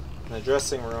in the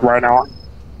dressing room.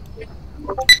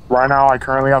 Right now, I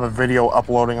currently have a video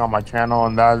uploading on my channel,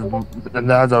 and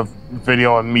that's a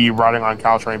video of me riding on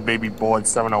Caltrain Baby Bullet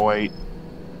 708.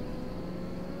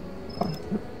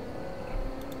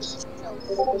 He's so sweet. I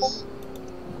love you.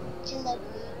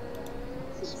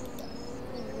 He's so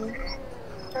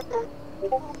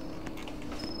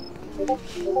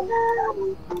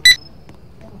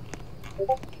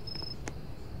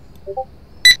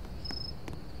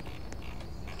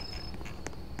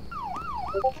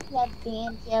sweet. I love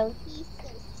Banjo. He's so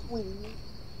sweet.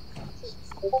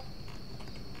 He's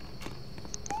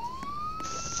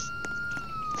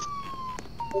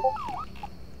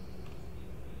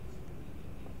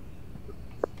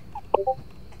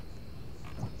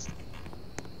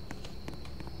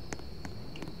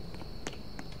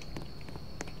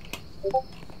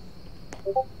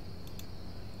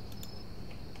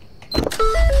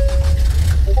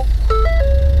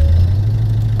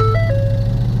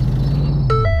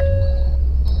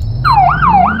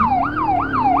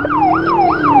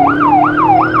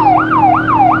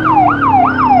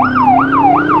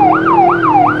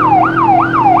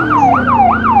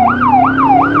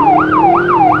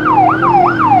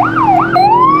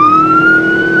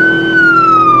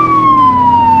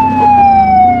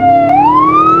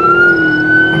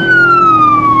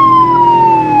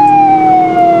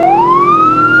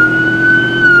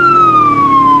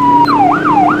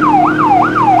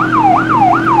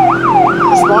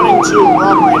Responding to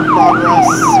robbery in progress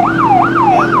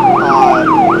and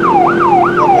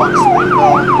Roblox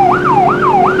Greenville.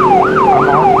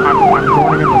 I'm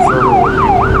joining in the server with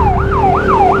you.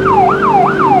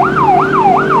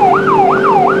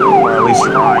 Or at least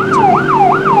trying to.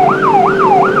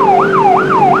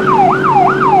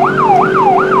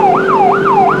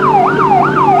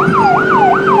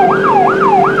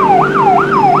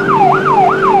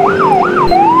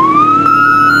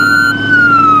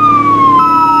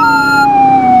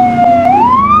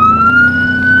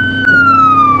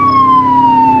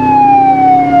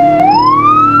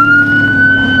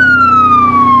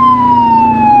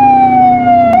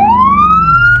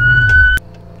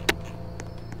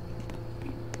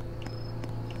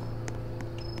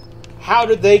 How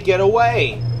did they get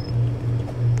away?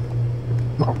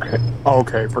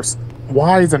 Okay.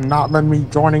 Why is it not letting me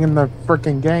joining in the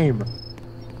freaking game?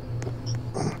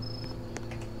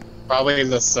 Probably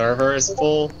the server is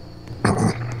full.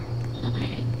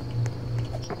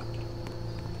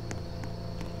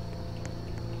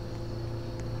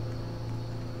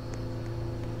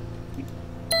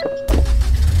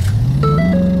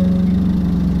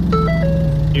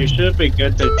 You should be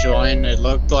good to join. It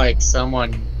looked like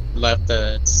someone left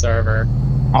the server.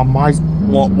 On my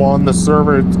well, on the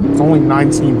server, it's only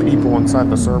 19 people inside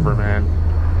the server, man.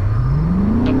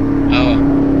 Oh.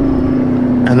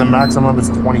 And the maximum is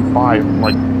 25.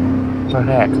 Like, what the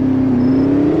heck?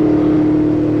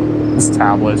 This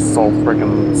tablet is so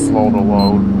freaking slow to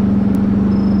load.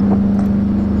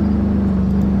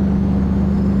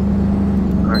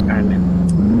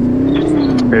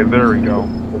 Okay, there we go.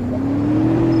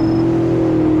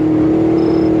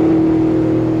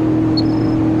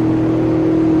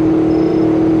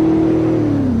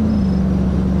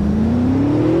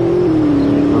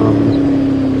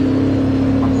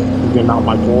 Getting out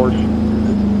my Porsche.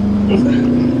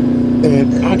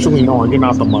 And actually, no, I'm getting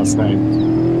out the Mustang.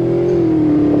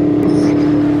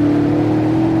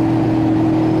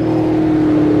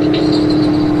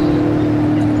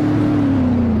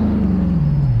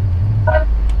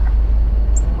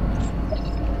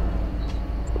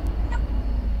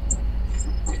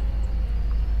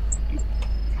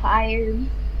 tired.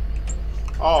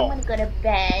 Oh. I'm gonna go to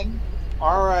bed.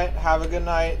 Alright, have a good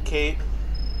night, Kate.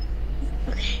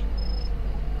 Okay.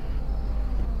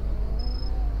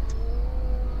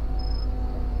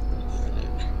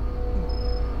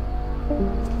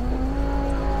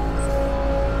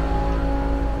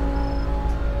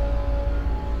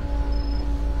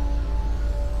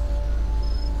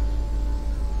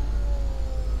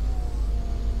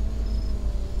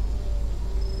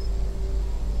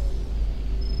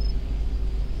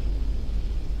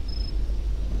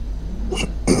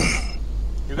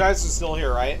 You guys are still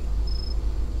here, right?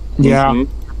 Yeah.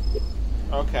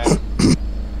 Okay.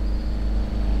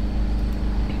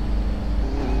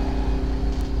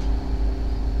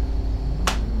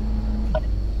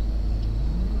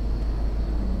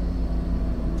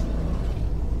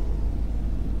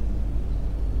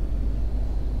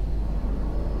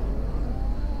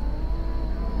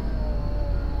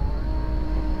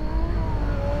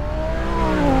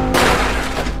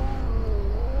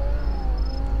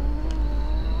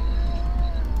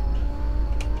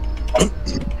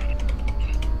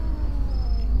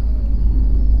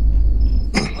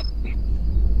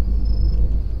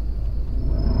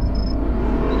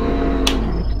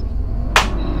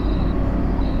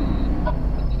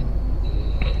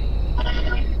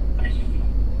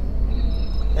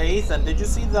 Hey Ethan, did you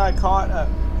see that I caught a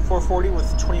 440 with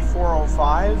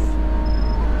 2405?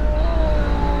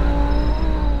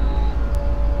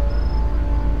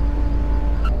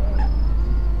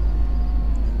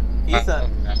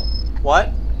 Ethan. No.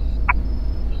 What?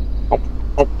 Oh,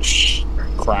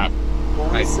 crap.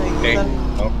 What were you saying, Ethan?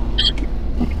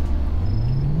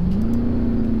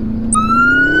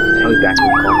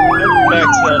 Back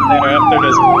to that later after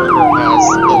this burger has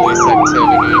police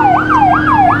activity.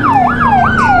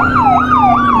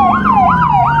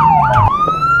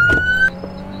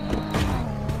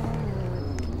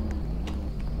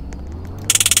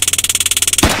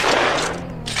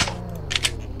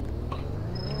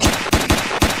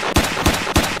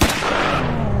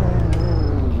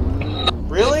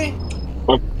 Really?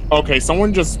 Okay,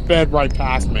 someone just sped right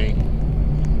past me.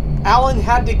 Alan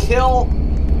had to kill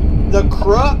the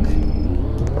crook?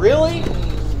 Really?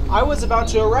 I was about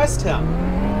to arrest him.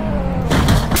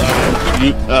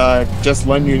 Just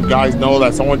letting you guys know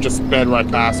that someone just sped right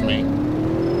past me.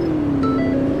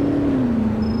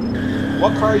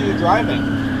 What car are you driving?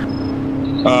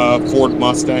 Ford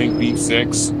Mustang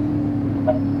V6.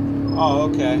 Oh,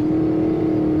 okay.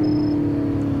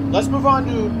 Let's move on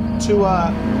to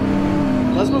a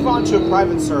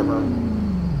private server.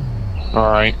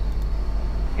 All right.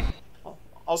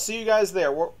 I'll see you guys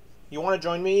there. You want to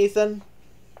join me, Ethan?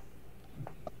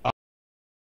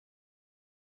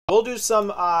 We'll do some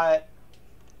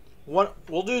one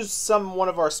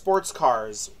of our sports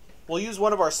cars. We'll use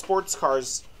one of our sports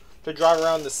cars to drive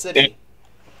around the city.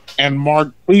 And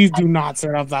Mark, please do not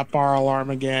set up that fire alarm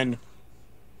again.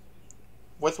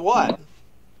 With what?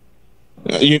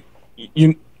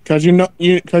 Because you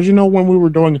know when we were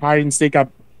doing hide and seek at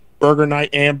Burger Night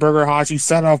and Burger House, you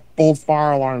set off both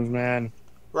fire alarms, man.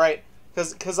 Right,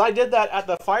 because I did that at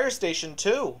the fire station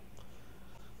too.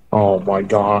 Oh my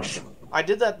gosh. I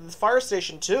did that at the fire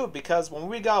station too, because when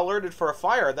we got alerted for a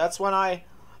fire, that's when I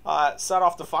set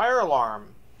off the fire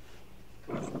alarm.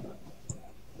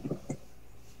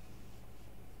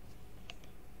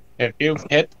 If you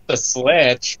hit the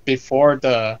switch before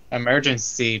the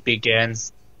emergency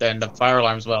begins, then the fire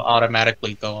alarms will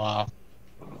automatically go off.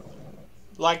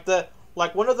 Like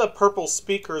one of the purple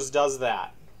speakers does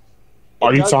that.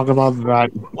 Are you talking about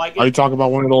that? Are you talking about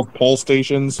one of those pole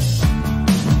stations?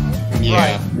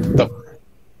 Yeah, the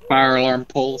fire alarm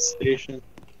pull station.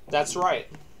 That's right.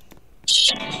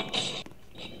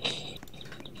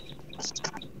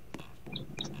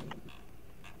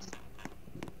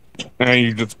 And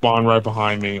you just spawn right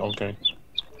behind me. Okay.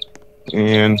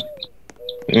 And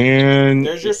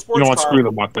there's your sports you know what? car. Screw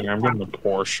the Mustang. I'm getting the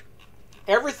Porsche.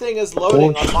 Everything is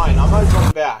loading on mine. I'm not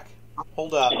going back.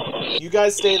 Hold up. You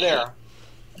guys stay there.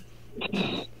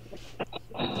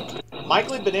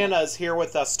 Mikely Banana is here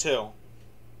with us too.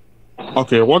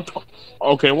 Okay, what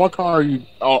car are you?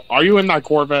 Oh, are you in that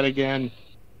Corvette again?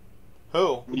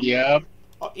 Who? Yep.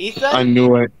 Ethan? I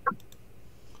knew it.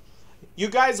 You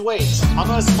guys wait. I'm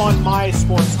gonna spawn my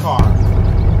sports car.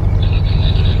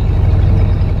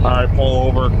 Alright, pull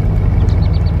over.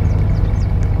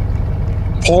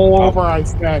 Pull over, I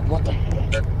said. What the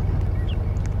heck?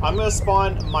 I'm gonna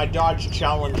spawn my Dodge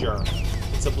Challenger.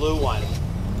 It's a blue one.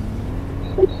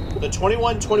 The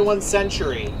 21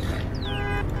 Century.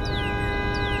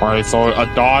 Alright, so a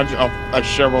Dodge, a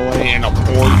Chevrolet, and a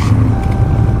Porsche.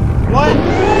 What?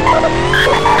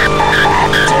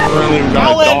 So currently we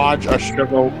got Alan! a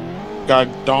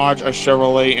Dodge, a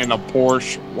Chevrolet, and a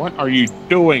Porsche. What are you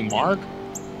doing, Mark?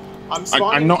 I'm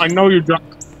spawning. I know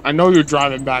you're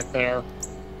driving back there.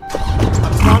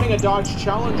 I'm spawning a Dodge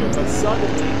Challenger, but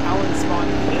suddenly Alan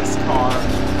spawned his car.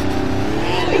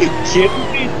 Are you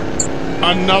kidding me?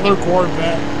 Another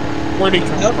Corvette. Where'd he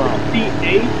come from?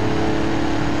 V8?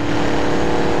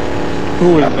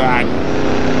 Who is that?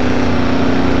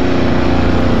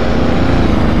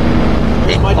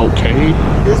 Okay.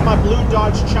 Here's my blue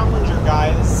Dodge Challenger,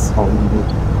 guys.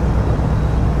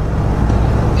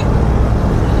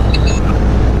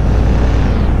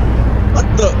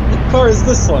 car is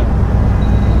this one?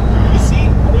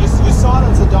 You saw it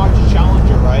as a Dodge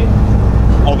Challenger, right?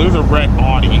 Oh, there's a red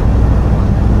Audi.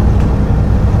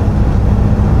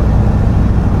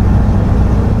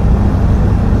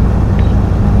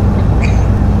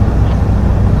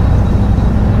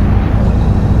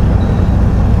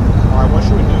 Alright, what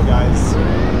should we do, guys?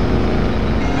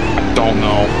 Don't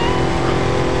know.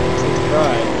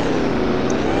 Right.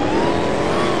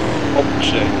 Oh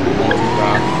shit. Going too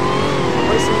fast. I'm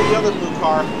racing with the other blue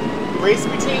car. Race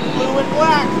between blue and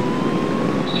black.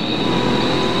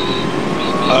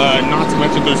 Not to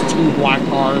mention there's 2 black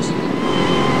cars.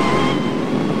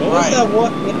 What was that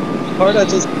one car that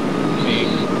just me?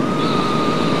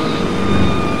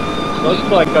 Looks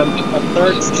like a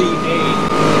third C8.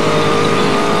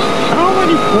 How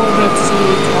many Corvettes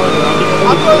are retarded?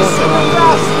 I'm going super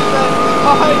fast with the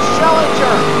Dodge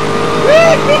Challenger.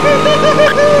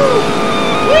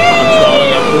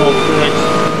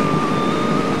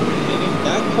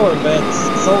 That Corvette's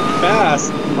so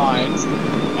fast, mines.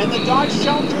 And the Dodge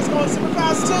Challenger is going super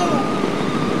fast too.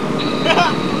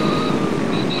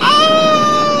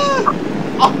 Ah!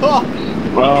 Oh,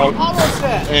 Well, almost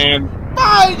hit. and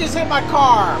Ah, he just hit my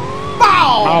car.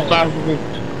 Bow! how fast is it?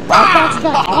 How fast is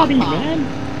that Audi, man?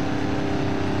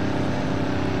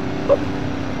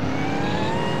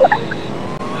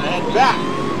 And back.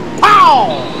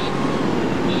 Pow!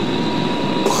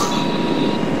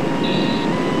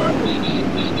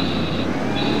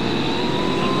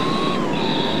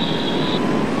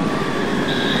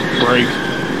 Break.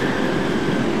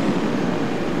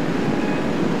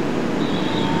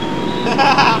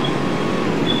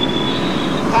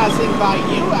 Passing by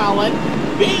you, Alan.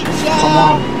 Beat ya! Come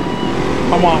on.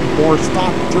 Come on, Porsche,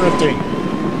 stop drifting.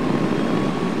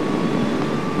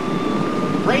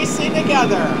 Racing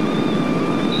together.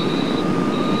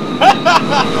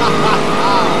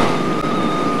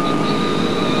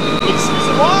 Excuse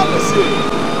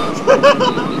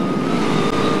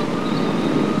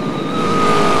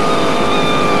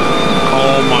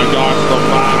Oh my gosh, the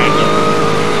lag.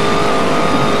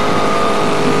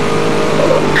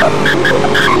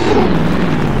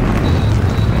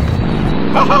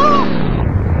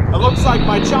 It looks like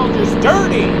my Challenger's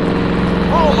dirty.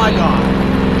 Oh my god.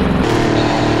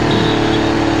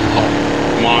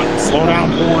 Come on, slow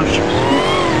down, Porsche.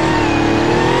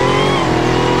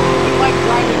 We like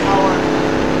driving our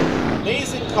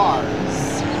amazing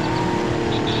cars.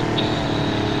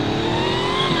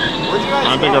 Where'd you guys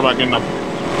I'm thinking go? about getting a...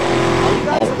 Are you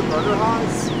guys at the Burger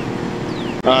Haus?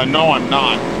 No, I'm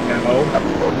not. No.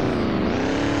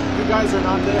 You guys are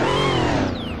not there.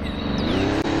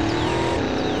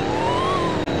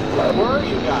 Where are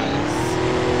you guys?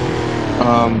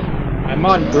 I'm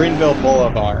on Greenville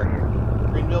Boulevard.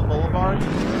 Greenville Boulevard?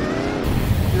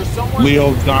 You're somewhere...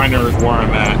 Leo's Diner is where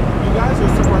I'm at. You guys are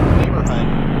somewhere in the neighborhood.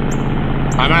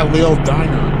 I'm at Leo's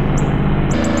Diner.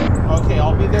 Okay,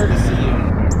 I'll be there to see you.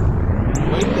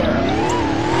 Wait there.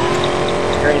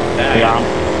 Great bag. Yeah.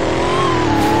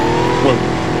 Well,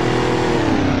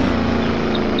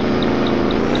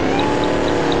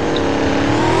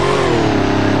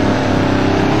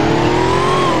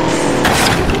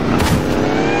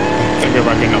 if I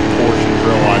get a Porsche in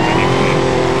real life anyway.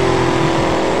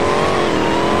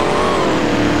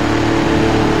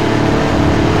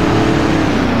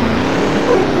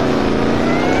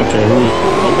 Okay,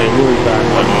 who's back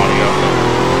on audio?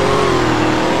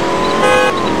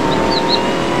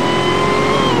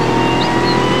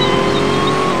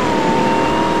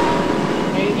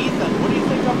 Hey Ethan, what do you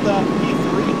think of the P3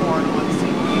 horn on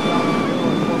single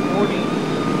Railroad 440?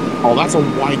 Oh, that's a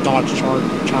white Dodge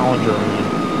Challenger, man.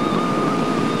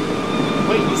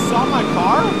 Wait, you saw my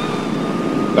car?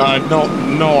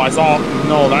 No, I saw,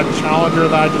 no, that Challenger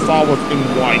that I just saw was in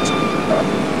white.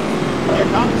 Here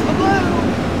comes the blue!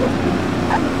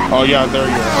 Oh yeah, there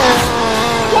you are.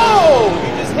 Whoa!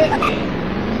 You just hit me!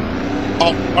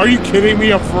 Oh, are you kidding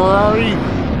me? A Ferrari?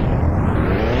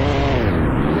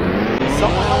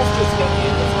 Someone else just hit me,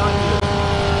 it's not you.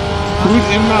 Who's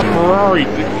in that Ferrari?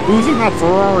 Who's in that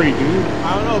Ferrari, dude?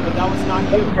 I don't know, but that was not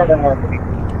you.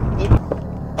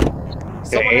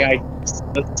 Okay, I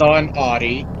saw an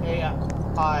Audi. Hey,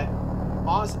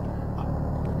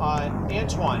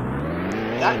 Antoine,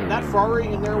 that Ferrari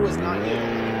in there was not you.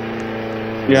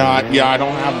 Yeah, I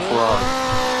don't have a Ferrari.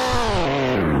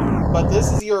 But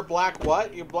this is your black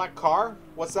what? Your black car?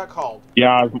 What's that called?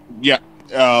 Yeah,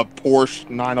 Porsche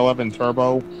 911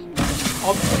 Turbo.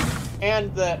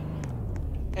 And the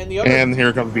other. And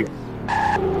here comes the,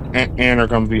 and here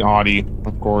comes the Audi,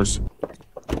 of course.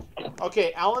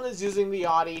 Okay, Alan is using the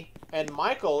Audi, and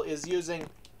Michael is using.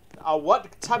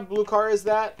 What type of blue car is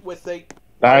that with the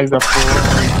That is a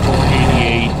Ferrari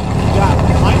 488.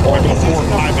 Yeah, Michael Or the is using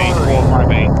the 458,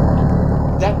 Ferrari.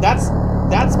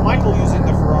 458. That's Michael using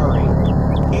the Ferrari.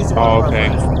 He's one of our okay.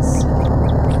 friends.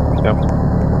 Yep.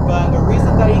 But the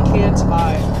reason that he can't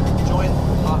join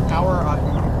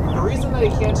the reason that he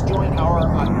can't join our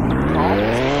call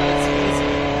is because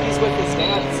he's with his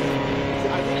dad's.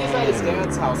 I think he's at his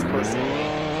dad's house personally.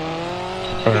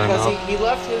 Because he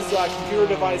left his computer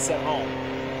device at home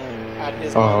at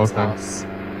his mom's house.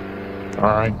 All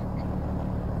right.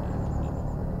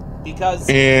 Because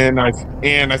and I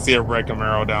see a red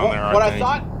Camaro down there. What I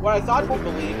thought he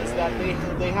believed is that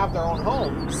they have their own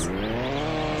homes.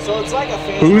 So it's like a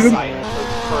fancy site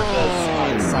for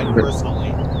his site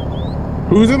personally.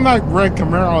 Who's in that red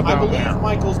Camaro down there? I believe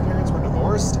Michael's parents were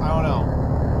divorced. I don't know.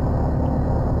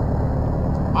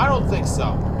 I don't think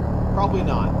so. Probably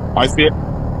not. I see it.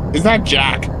 Is that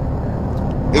Jack?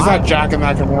 Is that Jack in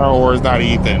that Camaro, or is that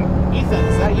Ethan? Ethan,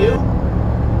 is that you?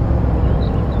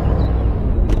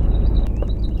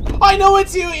 I know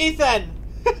it's you, Ethan!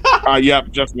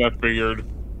 Yep, just what I figured.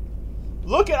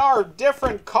 Look at our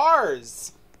different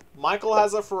cars! Michael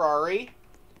has a Ferrari,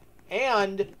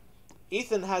 and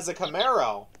Ethan has a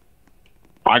Camaro.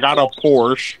 I got a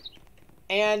Porsche.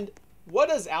 And what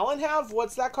does Alan have?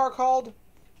 What's that car called?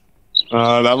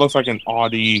 That looks like an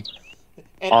Audi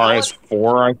and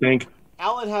RS4, I think.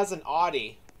 Alan has an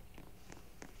Audi.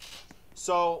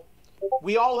 So,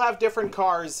 we all have different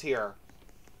cars here.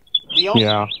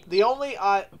 The only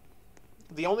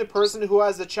person who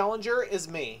has the Challenger is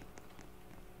me.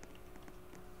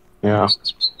 Yeah.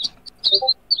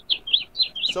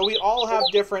 So we all have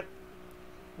different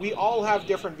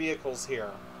vehicles here.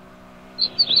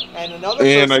 And another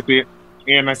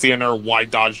I see another white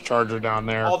Dodge Charger down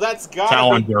there. Oh, that's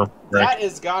Challenger. That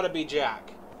is gotta be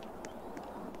Jack.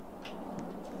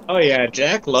 Oh yeah,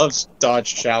 Jack loves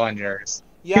Dodge Challengers.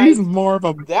 Yeah, he's more of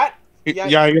a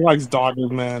Yeah, he likes Dodges,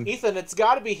 man. Ethan, it's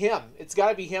gotta be him. It's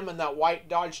gotta be him in that white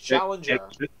Dodge Challenger.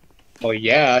 Well,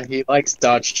 yeah, he likes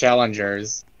Dodge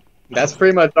Challengers. That's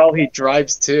pretty much all he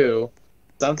drives too.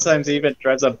 Sometimes he even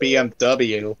drives a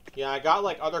BMW. Yeah, I got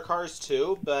like other cars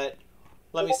too, but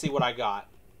let me see what I got.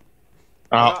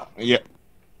 Yeah.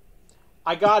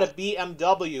 I got a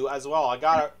BMW as well. I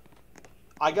got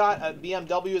a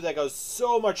BMW that goes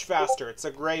so much faster. It's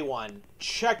a gray one.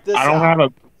 Check this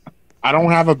out. I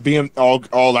don't have a BM.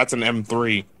 Oh, that's an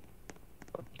M3.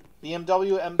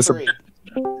 BMW M3.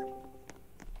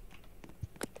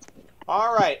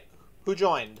 All right, who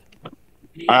joined?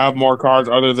 I have more cars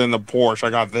other than the Porsche. I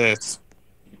got this.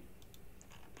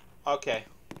 Okay.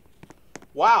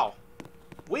 Wow.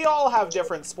 We all have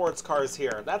different sports cars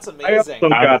here. That's amazing. I also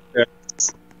got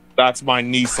this. That's my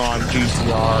Nissan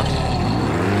GTR.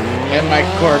 And my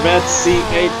Corvette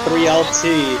C8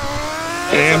 3LT.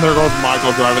 And there goes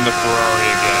Michael driving the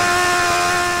Ferrari again.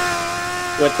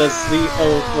 With the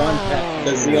Z01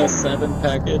 the Z07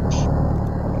 package.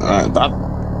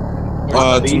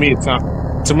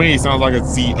 To me, it sounds like a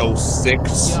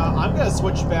Z06. Yeah, I'm gonna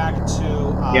switch back to.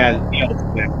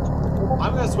 Z06.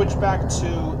 I'm gonna switch back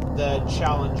to the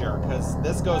Challenger because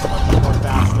this goes much more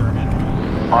faster. And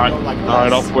all right,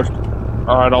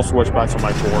 I'll switch back to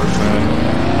my Porsche.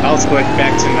 Then. I'll switch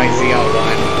back to my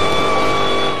ZL1.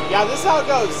 Yeah, this is how it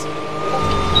goes.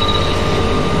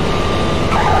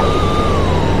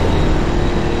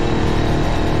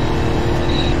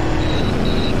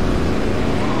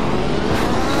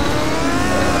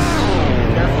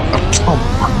 Oh,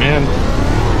 man.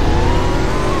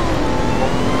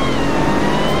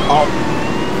 Oh,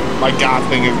 my gas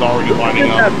thing is already lighting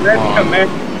up.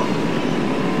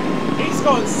 He's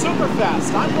going super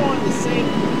fast. I'm going the same.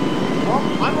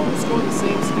 I'm almost going the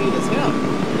same speed as him.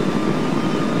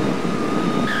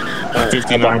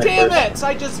 59. Damn it!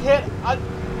 I just hit a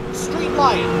street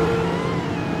light.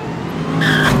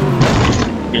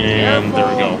 And there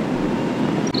we go.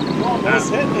 You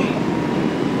almost hit me.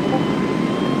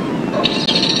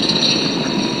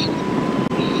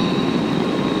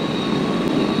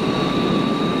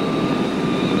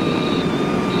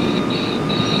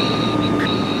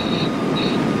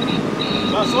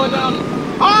 Now slow it down.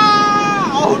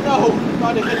 Ah! Oh no!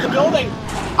 About to hit the building.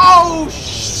 Oh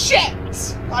shit!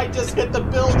 I just hit the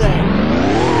building.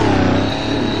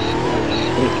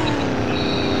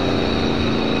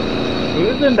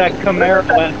 Who's in that Camaro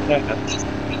last?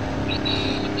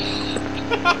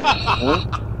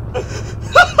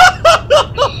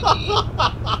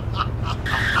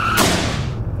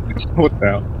 What the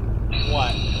hell?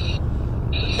 What?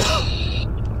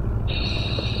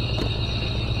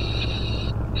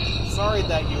 Sorry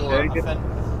that you were offended.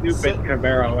 Stupid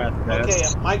Camaro at that. Okay,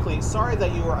 Mike Lee, sorry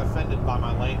that you were offended by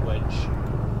my language.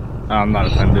 I'm not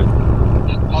offended.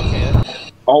 Okay.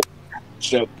 Oh,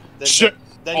 shit. Then, Shit.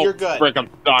 Then Oh, you're good. frick, I'm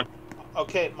stuck.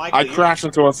 Okay, Mikey. I crashed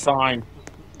into a sign.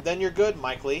 Then you're good,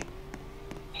 Mikey.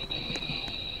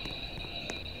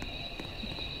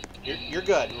 You're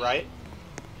good, right?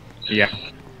 Yeah.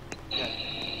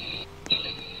 Okay.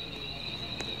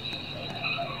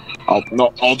 Oh,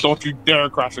 no. Oh, don't you dare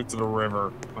crash into the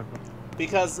river.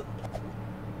 Because a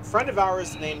friend of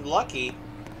ours named Lucky,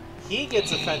 he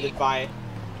gets offended by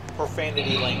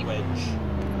profanity language.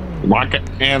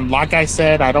 Like I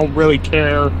said, I don't really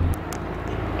care.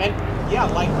 And yeah,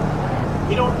 like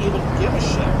we don't even give a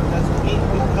shit.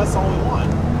 That's all we want.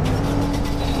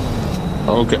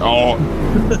 Okay. Oh,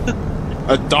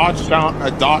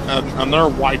 another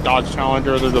white Dodge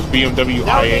Challenger. There's a BMW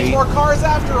Now we i8. need more cars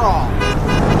after all.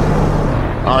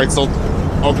 All right, so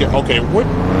okay. Which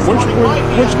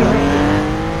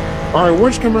all right,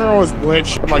 which Camaro is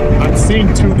which? Like, I'm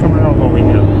seeing two Camaros over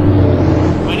here. I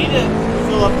need to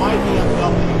fill up my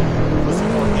BMW for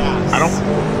some more gas. I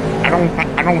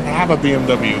don't have a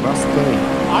BMW. That's the thing.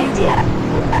 I do.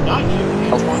 Not you.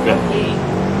 Antoine, not me.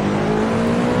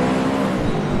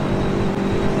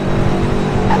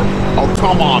 Oh,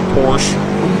 come on, Porsche.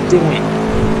 What are you doing?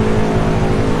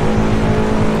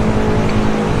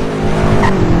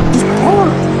 Just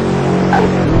park.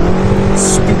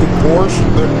 Stupid Porsche.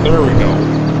 There we go.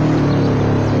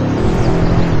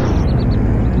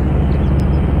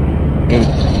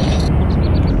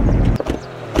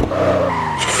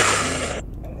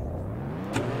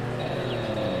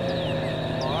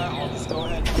 Alright, I'll just go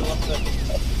ahead and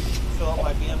fill up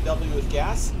my BMW with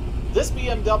gas. This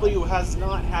BMW has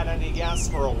not had any gas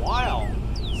for a while,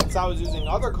 since I was using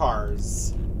other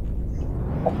cars.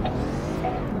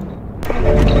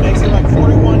 It makes it like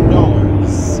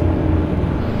 $41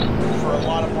 for a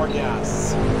lot of more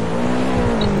gas.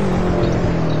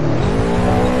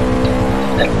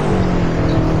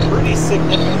 Pretty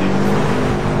significant.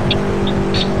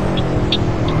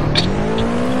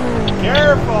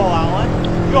 Careful,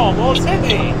 Alan! You almost hit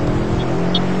me!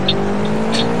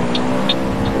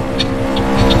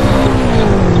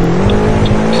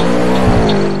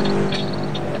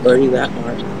 Where are you at,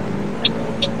 Mark?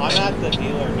 I'm at the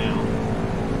dealer now.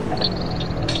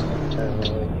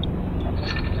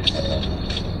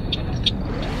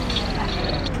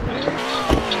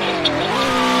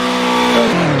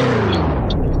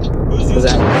 Who's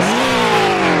using the Mustang?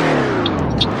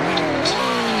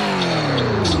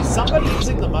 Is somebody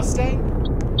using the Mustang?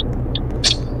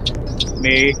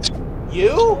 Me.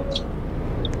 You?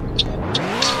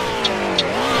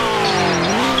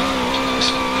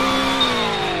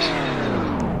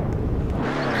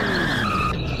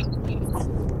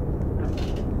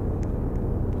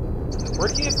 Where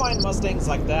can you find Mustangs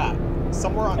like that?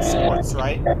 Somewhere on sports,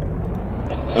 right?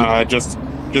 Just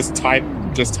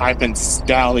type in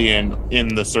Stallion in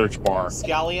the search bar.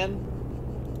 Scallion?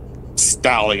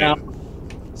 Stallion.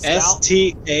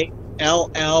 Stallion.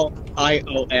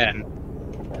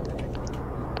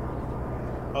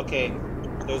 Okay,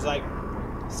 there's like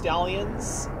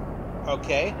stallions.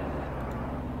 Okay.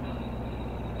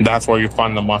 That's where you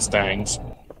find the Mustangs.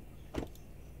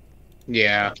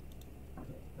 Yeah.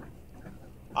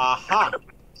 Aha.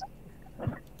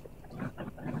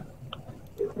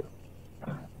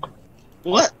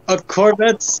 What? A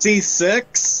Corvette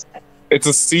C6? It's a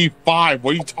C5.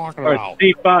 What are you talking Or about?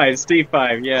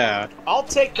 C5, yeah. I'll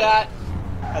take that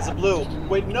as a blue.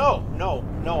 Wait, no,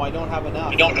 I don't have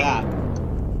enough for that.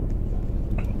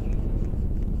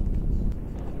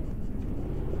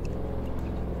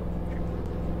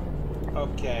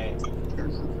 Okay.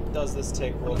 Does this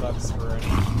take Robux for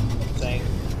anything?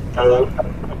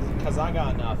 Because I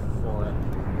got enough for it.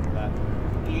 That.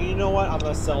 You know what? I'm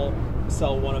gonna sell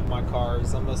one of my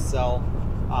cars. I'm gonna sell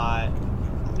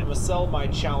my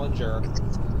Challenger.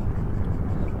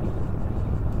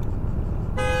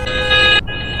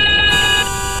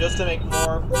 Just to make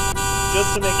more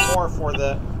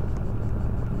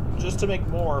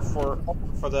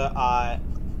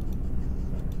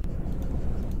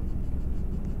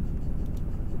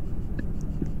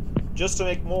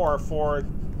for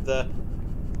the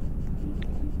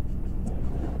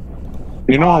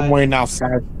You know I'm waiting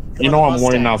outside. You know I'm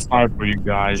waiting Mustang. outside for you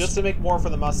guys. Just to make more for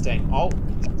the Mustang.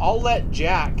 I'll let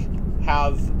Jack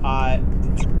have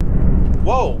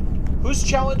Whoa! Whose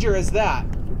Challenger is that?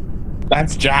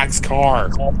 That's Jack's car.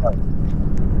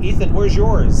 Ethan, where's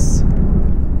yours?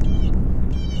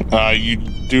 You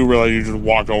do realize you just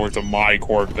walked over to my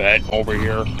Corvette over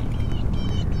here.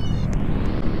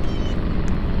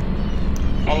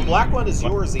 Oh, the black one is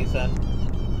yours, Ethan.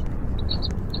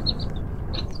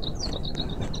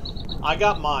 I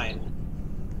got mine.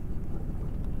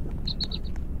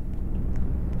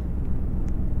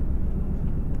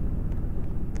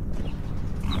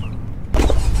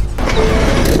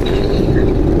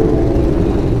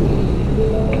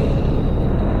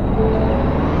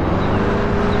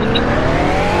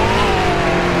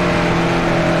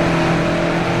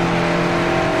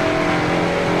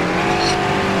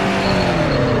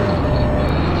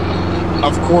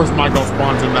 Of course, Michael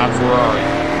spawns in that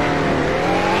Ferrari.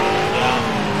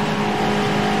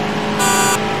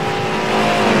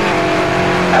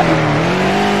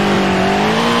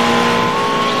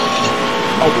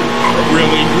 Oh,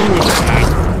 really? Who was that?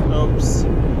 Oops.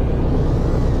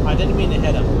 I didn't mean to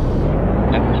hit him.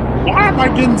 Why am I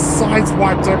getting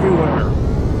sideswiped everywhere?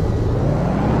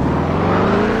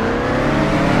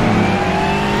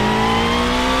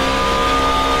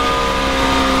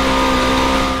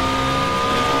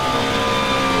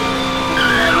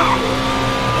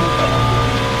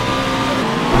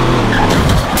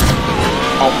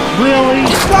 Oh, really?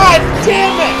 God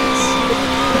damn it!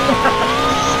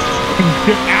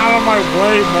 Get out of my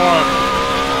way, Mark.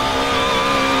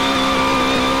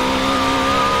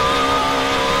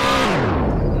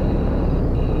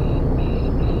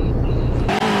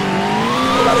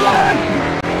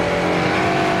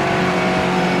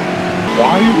 Why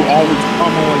are you always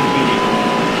pummeling me?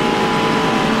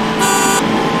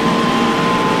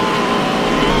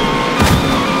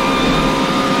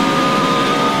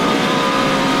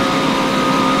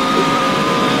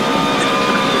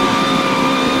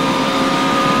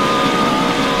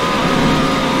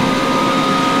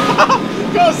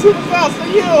 Go super fast for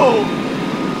you!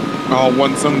 Oh,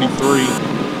 173.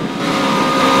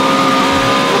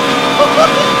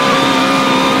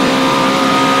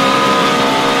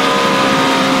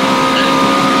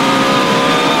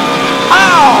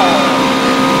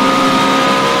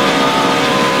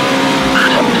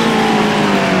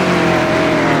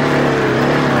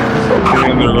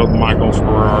 And there goes Michael's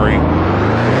Ferrari.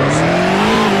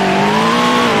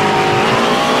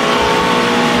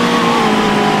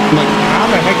 Like, how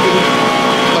the heck did he,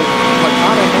 like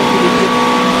how the heck did he get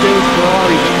his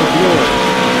Ferrari in the dealer?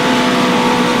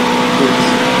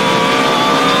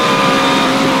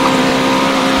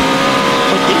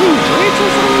 Like, did he rich or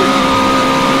something?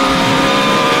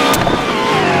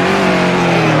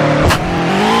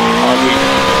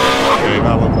 Okay,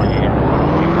 that looks like it.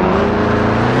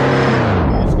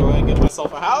 Let's go ahead and get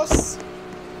myself a house.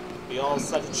 Be all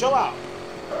set to chill out.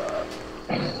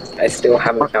 I still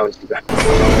haven't found you guys.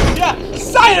 Yeah!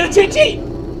 Silent GG!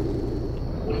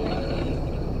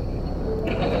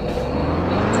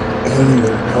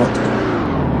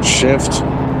 Shift.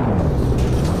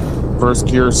 First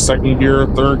gear, second gear,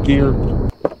 third gear,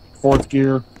 fourth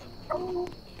gear.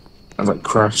 As I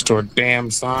crash to a damn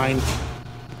sign.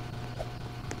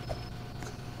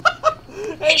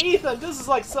 Hey Ethan, this is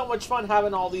like so much fun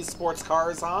having all these sports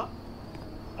cars, huh?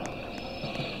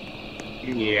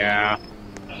 Yeah.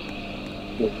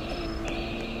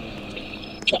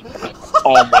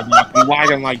 Oh my god, I'm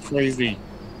lagging like crazy.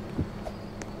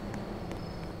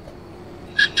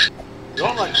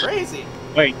 Going like crazy.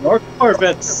 Wait, your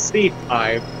Corvette's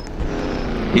C5.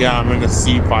 Yeah, I'm in a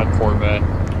C5 Corvette.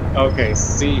 Okay,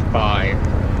 C5.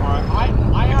 Alright,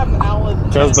 I have Alan.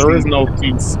 Because there is no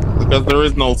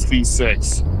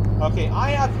C6. Okay, I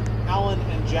have Alan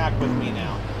and Jack with me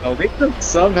now. Oh, they could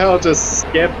somehow just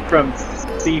skip from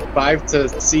C5 to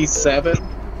C7?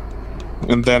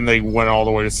 And then they went all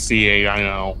the way to C8, I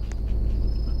know.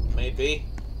 Maybe.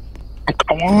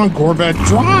 Come on, Corvette,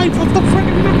 drive! What the frick?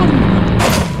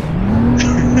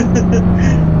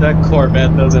 That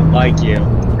Corvette doesn't like you.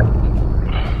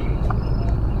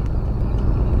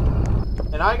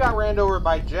 And I got ran over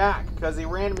by Jack because he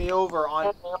ran me over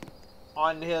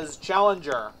on his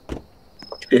Challenger.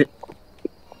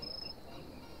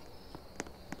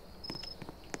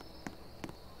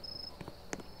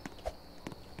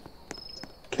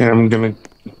 Okay, I'm gonna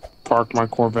park my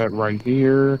Corvette right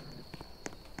here.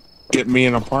 Get me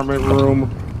an apartment room.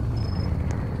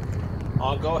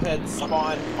 I'll go ahead and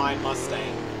spawn my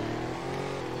Mustang.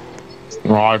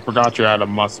 Oh, I forgot you had a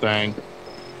Mustang.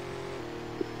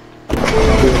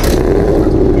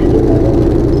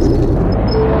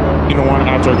 You know what?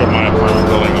 After I get my apartment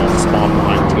building, I'll spawn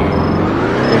mine too.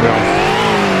 Go down.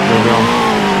 Go down.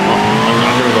 Oh, I'm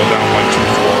gonna go down like 2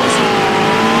 floors.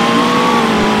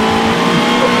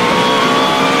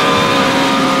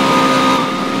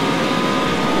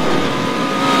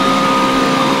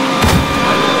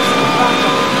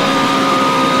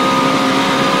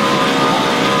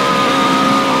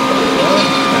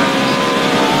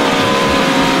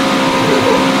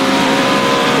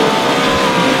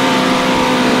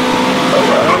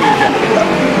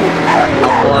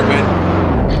 Apartment.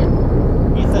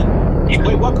 Ethan,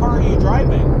 wait, what car are you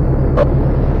driving?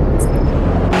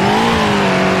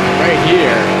 Right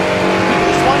here.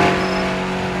 This one?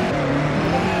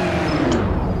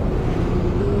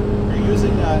 You're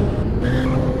using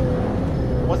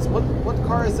what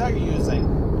car is that you're using?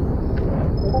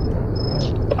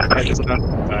 I just not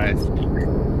nice.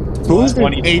 Who's this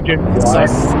 20. Agent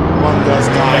Sus Among Us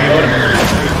guy?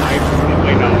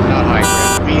 Wait, no, not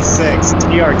hybrid. V6,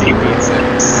 TRD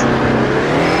V6.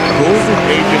 Who's this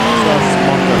Agent Sus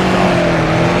Among Us guy?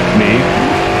 Me?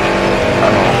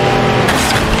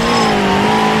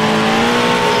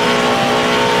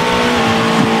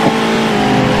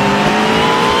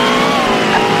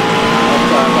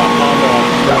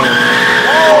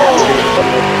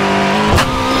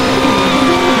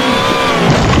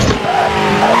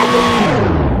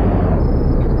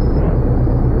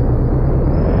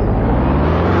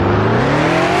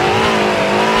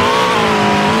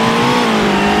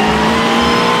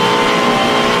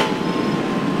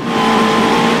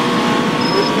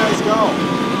 Where'd you guys go?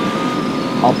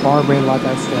 I'll far brain like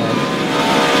I said.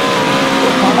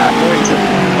 Going to the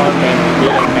apartment.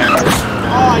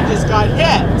 Oh, I just got hit!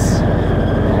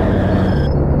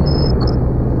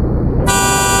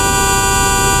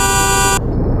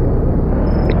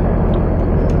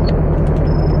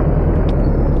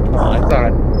 I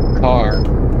thought car.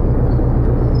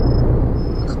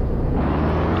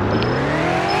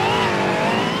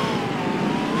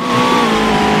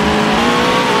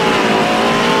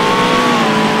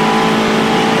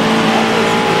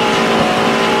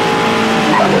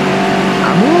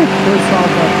 I'm really pissed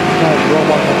off that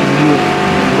Roblox has a new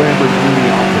Lamborghini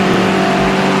off the grid.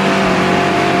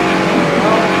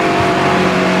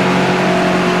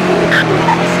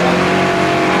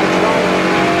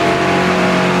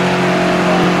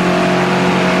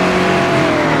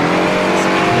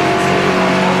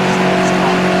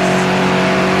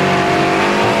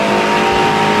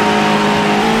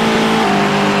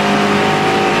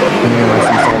 And I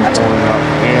see someone pulling up,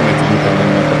 and it's Ethan in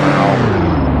the canal.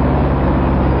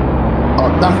 Oh,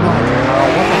 that's not a canal.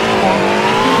 What the fuck?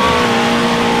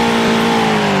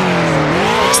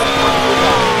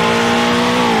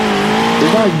 Is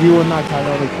that you and that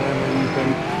title of the camera, Ethan?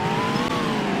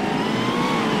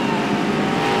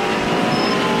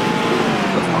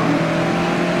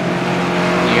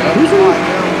 Yep.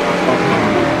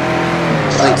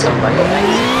 Like somebody.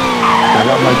 I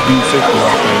got my B60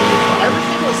 off there.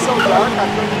 Everything was so dark I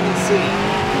couldn't even see.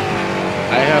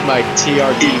 I have my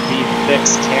TRD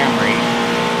V6 Camry.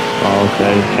 Oh,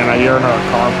 okay. And I hear another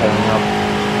car pulling up.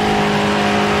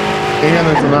 And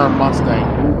there's another Mustang.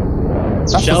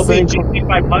 That's Shelby the same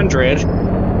GT500.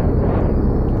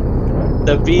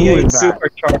 The Who V8 is that?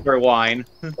 supercharger wine.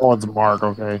 Oh, it's Mark,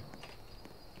 okay.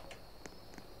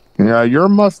 Yeah, your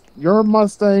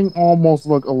Mustang almost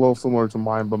look a little similar to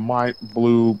mine, but my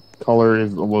blue color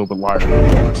is a little bit lighter than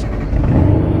yours.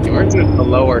 Yours is the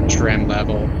lower trim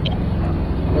level.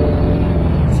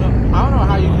 So, I don't know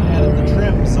how you can edit the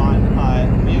trims on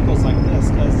vehicles like this,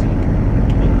 because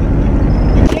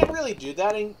you can't really do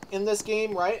that in this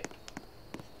game, right?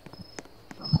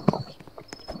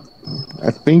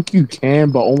 I think you can,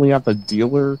 but only at the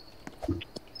dealer.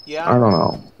 Yeah. I don't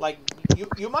know. Like,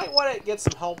 you might want to get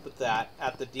some help with that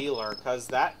at the dealer, because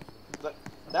that's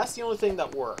the only thing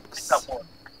that works.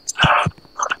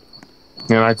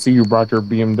 And I see you brought your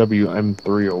BMW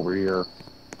M3 over here.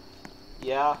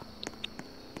 Yeah.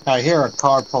 I hear a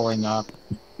car pulling up.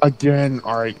 Again,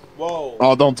 alright. Whoa.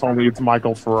 Oh, don't tell me it's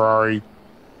Michael Ferrari.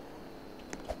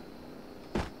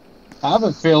 I have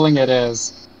a feeling it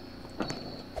is.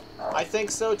 I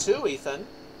think so too, Ethan.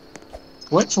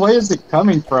 Which way is it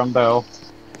coming from, though?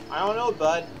 I don't know,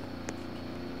 bud.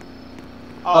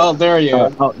 Oh, there you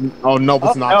are. Oh, no,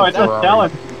 it's not no, the it's a Ferrari.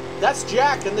 Challenger. That's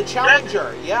Jack in the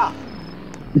Challenger, yeah.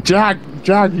 Jack,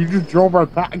 you just drove right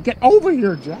past. Get over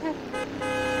here, Jack.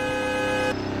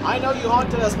 I know you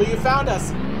haunted us, but you found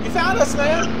us. You found us,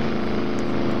 man.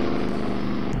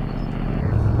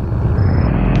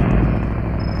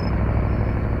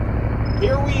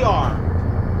 Here we are,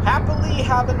 happily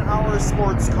having our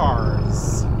sports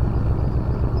cars.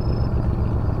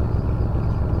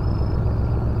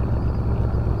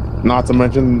 Not to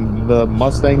mention the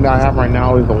Mustang that I have right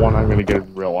now is the one I'm going to get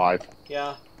in real life.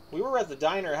 Yeah, we were at the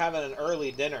diner having an early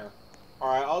dinner.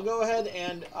 Alright, I'll go ahead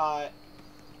and, I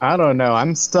don't know.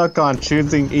 I'm stuck on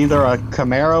choosing either a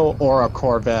Camaro or a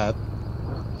Corvette.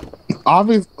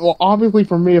 Obviously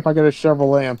for me, if I get a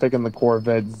Chevrolet, I'm picking the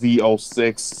Corvette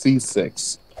Z06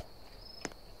 C6.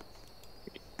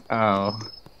 Oh.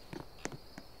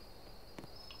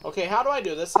 okay, how do I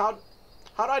do this? How do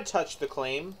I touch the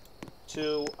claim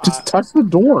to, Just touch the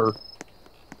door.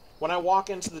 when I walk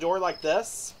into the door like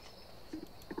this?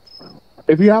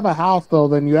 If you have a house, though,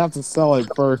 then you have to sell it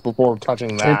first before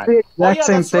touching that. It's the exact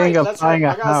same that's thing right, of that's buying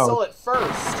right. a I gotta house. sell it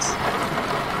first.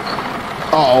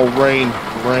 Uh-oh, rain.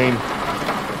 I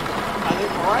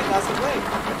think, alright, that's the thing.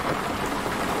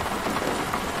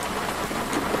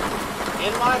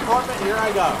 In my apartment, here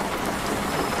I go.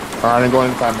 Alright, I'm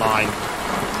going inside mine.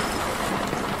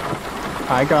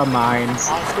 I got mines.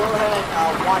 Let's go ahead and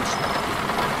watch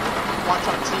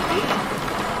on TV.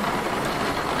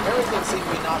 Everything seems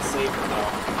to be not safe though.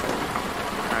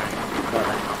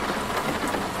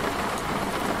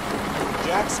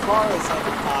 Jack's car is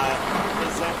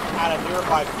at a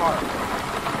nearby park.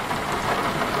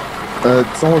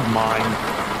 So is mine.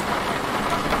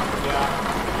 Yeah.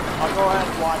 I'll go ahead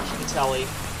and watch the telly.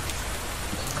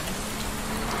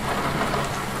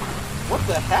 What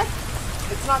the heck?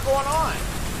 It's not going on.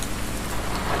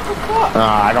 What the fuck?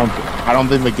 I don't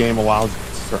think the game allows.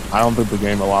 I don't think the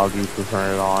game allows you to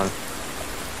turn it on.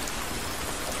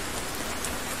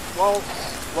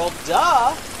 Well,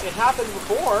 duh. It happened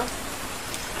before.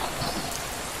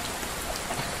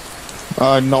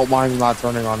 No, mine's not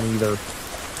turning on either.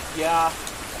 Yeah.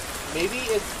 Maybe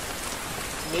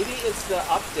it's the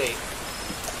update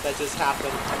that just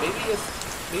happened. Maybe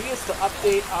it's the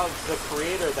update of the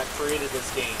creator that created this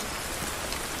game.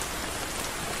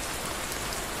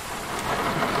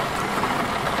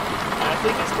 And I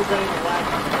think it's preventing the lag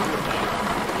from everything,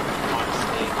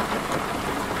 honestly.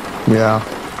 Yeah.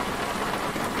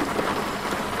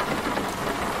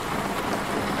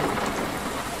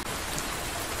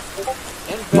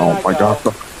 Oh my gosh.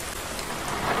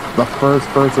 The first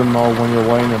person mode when you're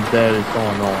laying in bed is so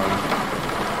annoying.